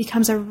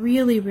 becomes a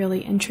really,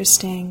 really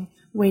interesting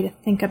way to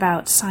think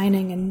about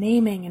signing and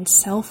naming and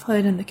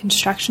selfhood and the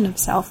construction of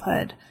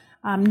selfhood,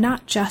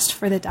 not just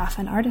for the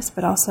Dafen artist,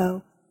 but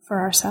also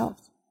for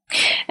ourselves.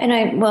 And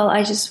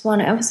I just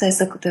want to emphasize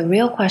the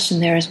real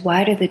question there is,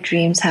 why do the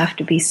dreams have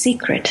to be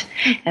secret?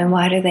 And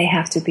why do they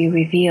have to be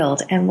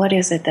revealed? And what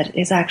is it that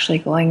is actually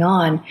going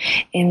on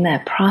in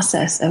that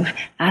process of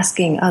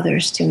asking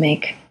others to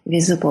make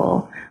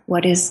visible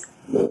what is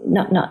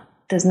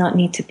does not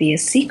need to be a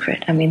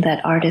secret? I mean,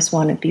 that artists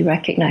want to be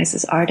recognized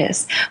as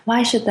artists.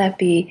 Why should that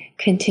be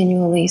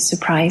continually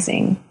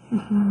surprising?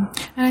 Mm-hmm.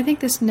 And I think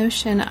this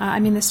notion,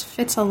 this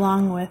fits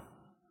along with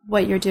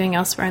what you're doing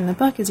elsewhere in the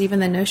book, is even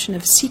the notion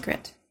of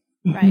secret,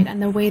 right?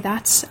 And the way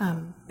that's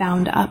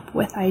bound up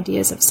with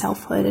ideas of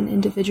selfhood and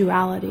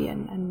individuality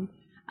and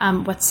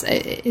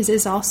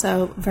is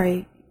also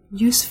very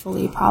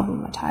usefully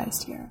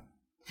problematized here.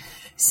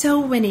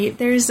 So, Winnie,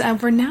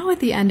 we're now at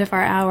the end of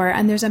our hour,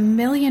 and there's a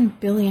million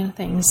billion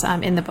things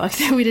in the book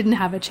that we didn't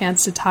have a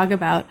chance to talk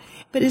about.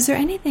 But is there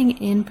anything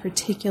in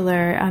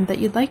particular that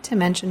you'd like to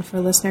mention for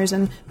listeners,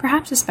 and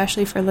perhaps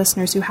especially for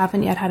listeners who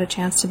haven't yet had a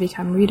chance to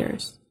become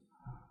readers?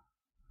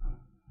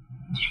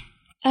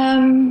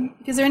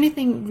 Is there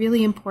anything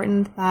really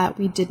important that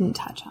we didn't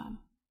touch on?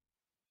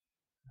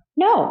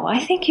 No, I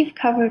think you've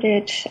covered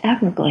it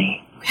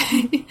admirably.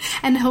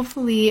 And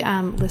hopefully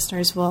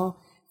listeners will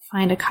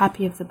find a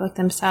copy of the book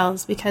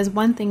themselves, because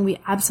one thing we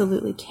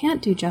absolutely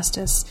can't do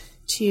justice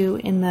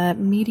to in the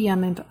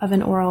medium of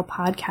an oral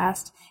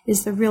podcast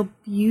is the real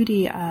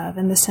beauty of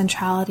and the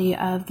centrality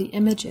of the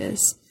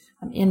images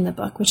in the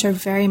book, which are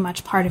very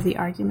much part of the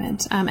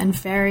argument and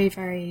very,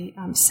 very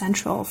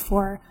central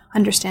for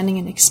understanding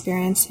and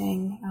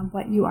experiencing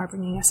what you are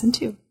bringing us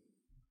into.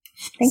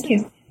 Thank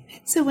you.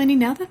 So, Wendy,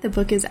 now that the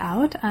book is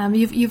out,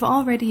 you've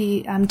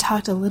already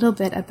talked a little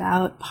bit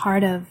about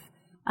part of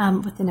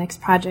what the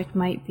next project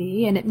might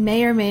be, and it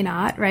may or may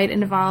not, right,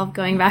 involve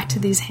going back to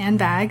these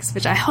handbags,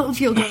 which I hope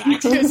you'll go back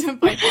to at some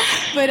point.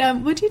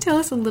 But would you tell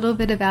us a little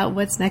bit about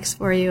what's next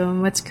for you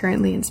and what's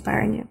currently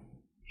inspiring you?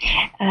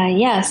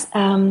 Yes,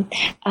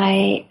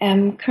 I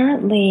am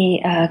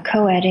currently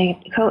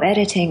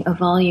co-editing a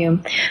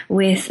volume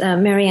with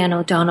Marianne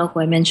O'Donnell,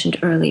 who I mentioned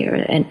earlier,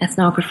 an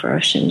ethnographer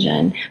of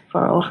Shenzhen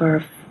for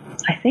over,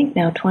 I think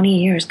now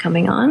 20 years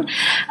coming on,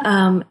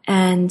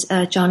 and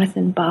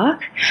Jonathan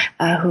Bach,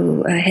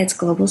 who heads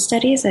global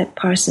studies at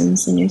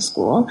Parsons New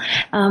School,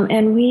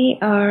 and we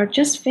are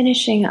just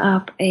finishing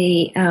up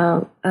a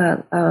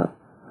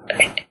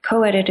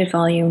co-edited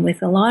volume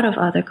with a lot of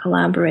other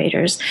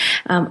collaborators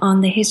on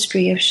the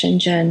history of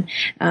Shenzhen.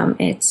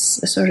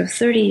 It's a sort of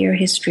 30-year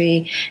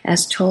history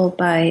as told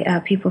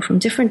by people from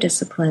different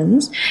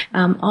disciplines,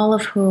 all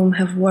of whom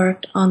have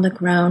worked on the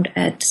ground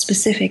at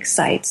specific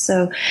sites.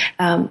 So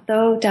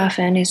though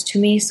Dafen is to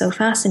me so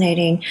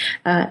fascinating,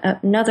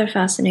 another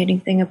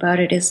fascinating thing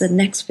about it is the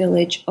next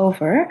village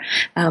over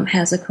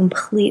has a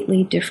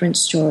completely different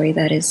story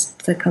that is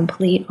the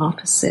complete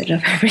opposite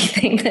of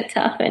everything that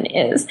Dafen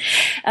is.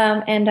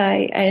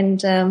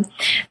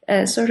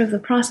 Sort of the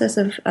process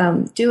of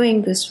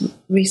doing this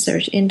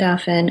research in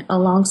Dafen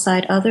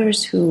alongside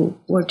others who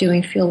were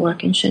doing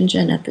fieldwork in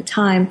Shenzhen at the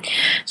time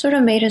sort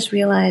of made us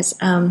realize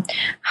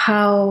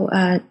how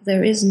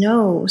there is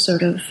no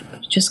sort of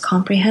just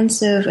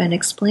comprehensive and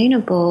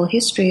explainable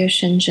history of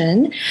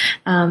Shenzhen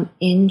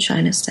in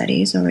China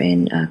studies or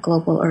in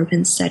global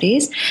urban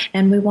studies.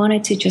 And we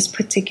wanted to just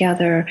put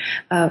together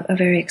a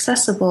very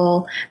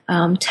accessible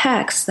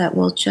text that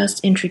will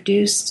just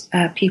introduce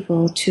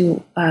people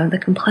to the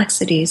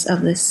complexities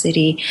of this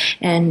city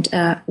and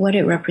what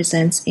it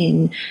represents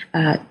in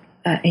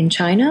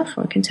China,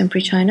 for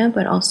contemporary China,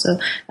 but also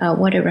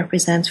what it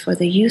represents for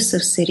the use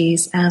of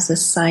cities as a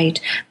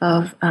site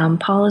of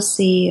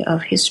policy,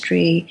 of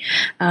history,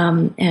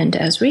 and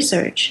as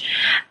research.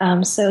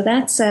 So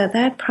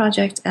that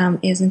project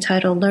is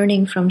entitled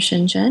Learning from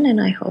Shenzhen,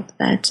 and I hope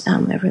that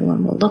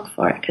everyone will look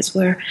for it, because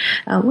we're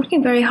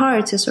working very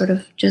hard to sort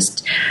of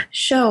just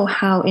show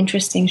how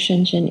interesting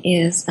Shenzhen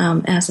is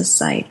as a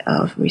site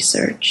of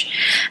research.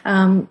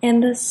 And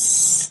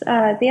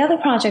the other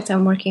project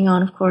I'm working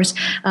on, of course,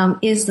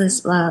 is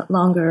this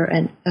longer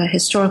and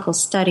historical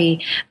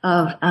study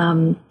of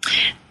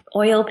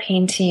oil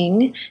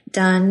painting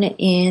done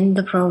in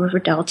the Pearl River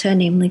Delta,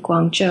 namely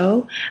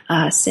Guangzhou,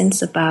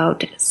 since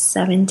about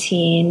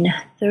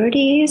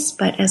 1730s,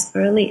 but as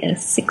early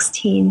as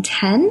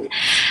 1610.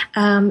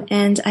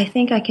 And I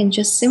think I can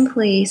just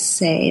simply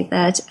say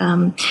that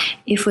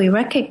if we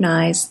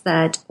recognize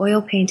that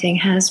oil painting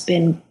has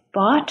been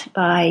bought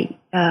by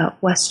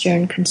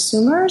Western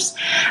consumers,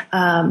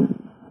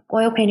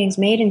 oil paintings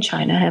made in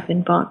China have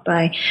been bought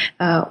by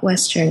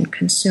Western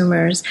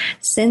consumers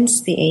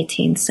since the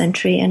 18th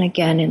century. And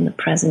again, in the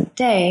present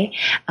day,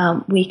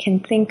 we can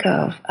think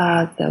of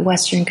the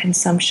Western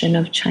consumption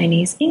of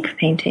Chinese ink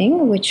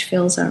painting, which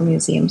fills our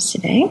museums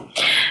today,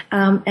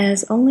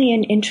 as only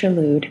an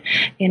interlude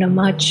in a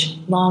much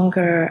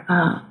longer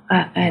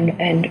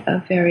and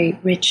a very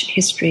rich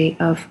history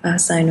of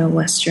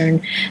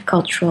Sino-Western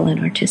cultural and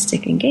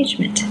artistic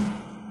engagement.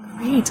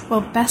 Great.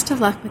 Well, best of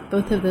luck with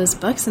both of those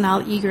books, and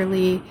I'll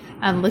eagerly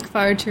look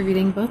forward to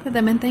reading both of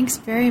them. And thanks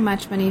very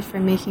much, Winnie, for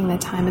making the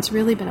time. It's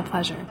really been a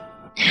pleasure.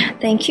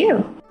 Thank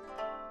you.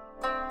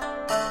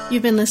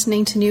 You've been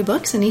listening to New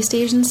Books in East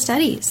Asian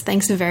Studies.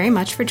 Thanks very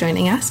much for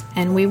joining us,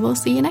 and we will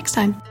see you next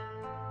time.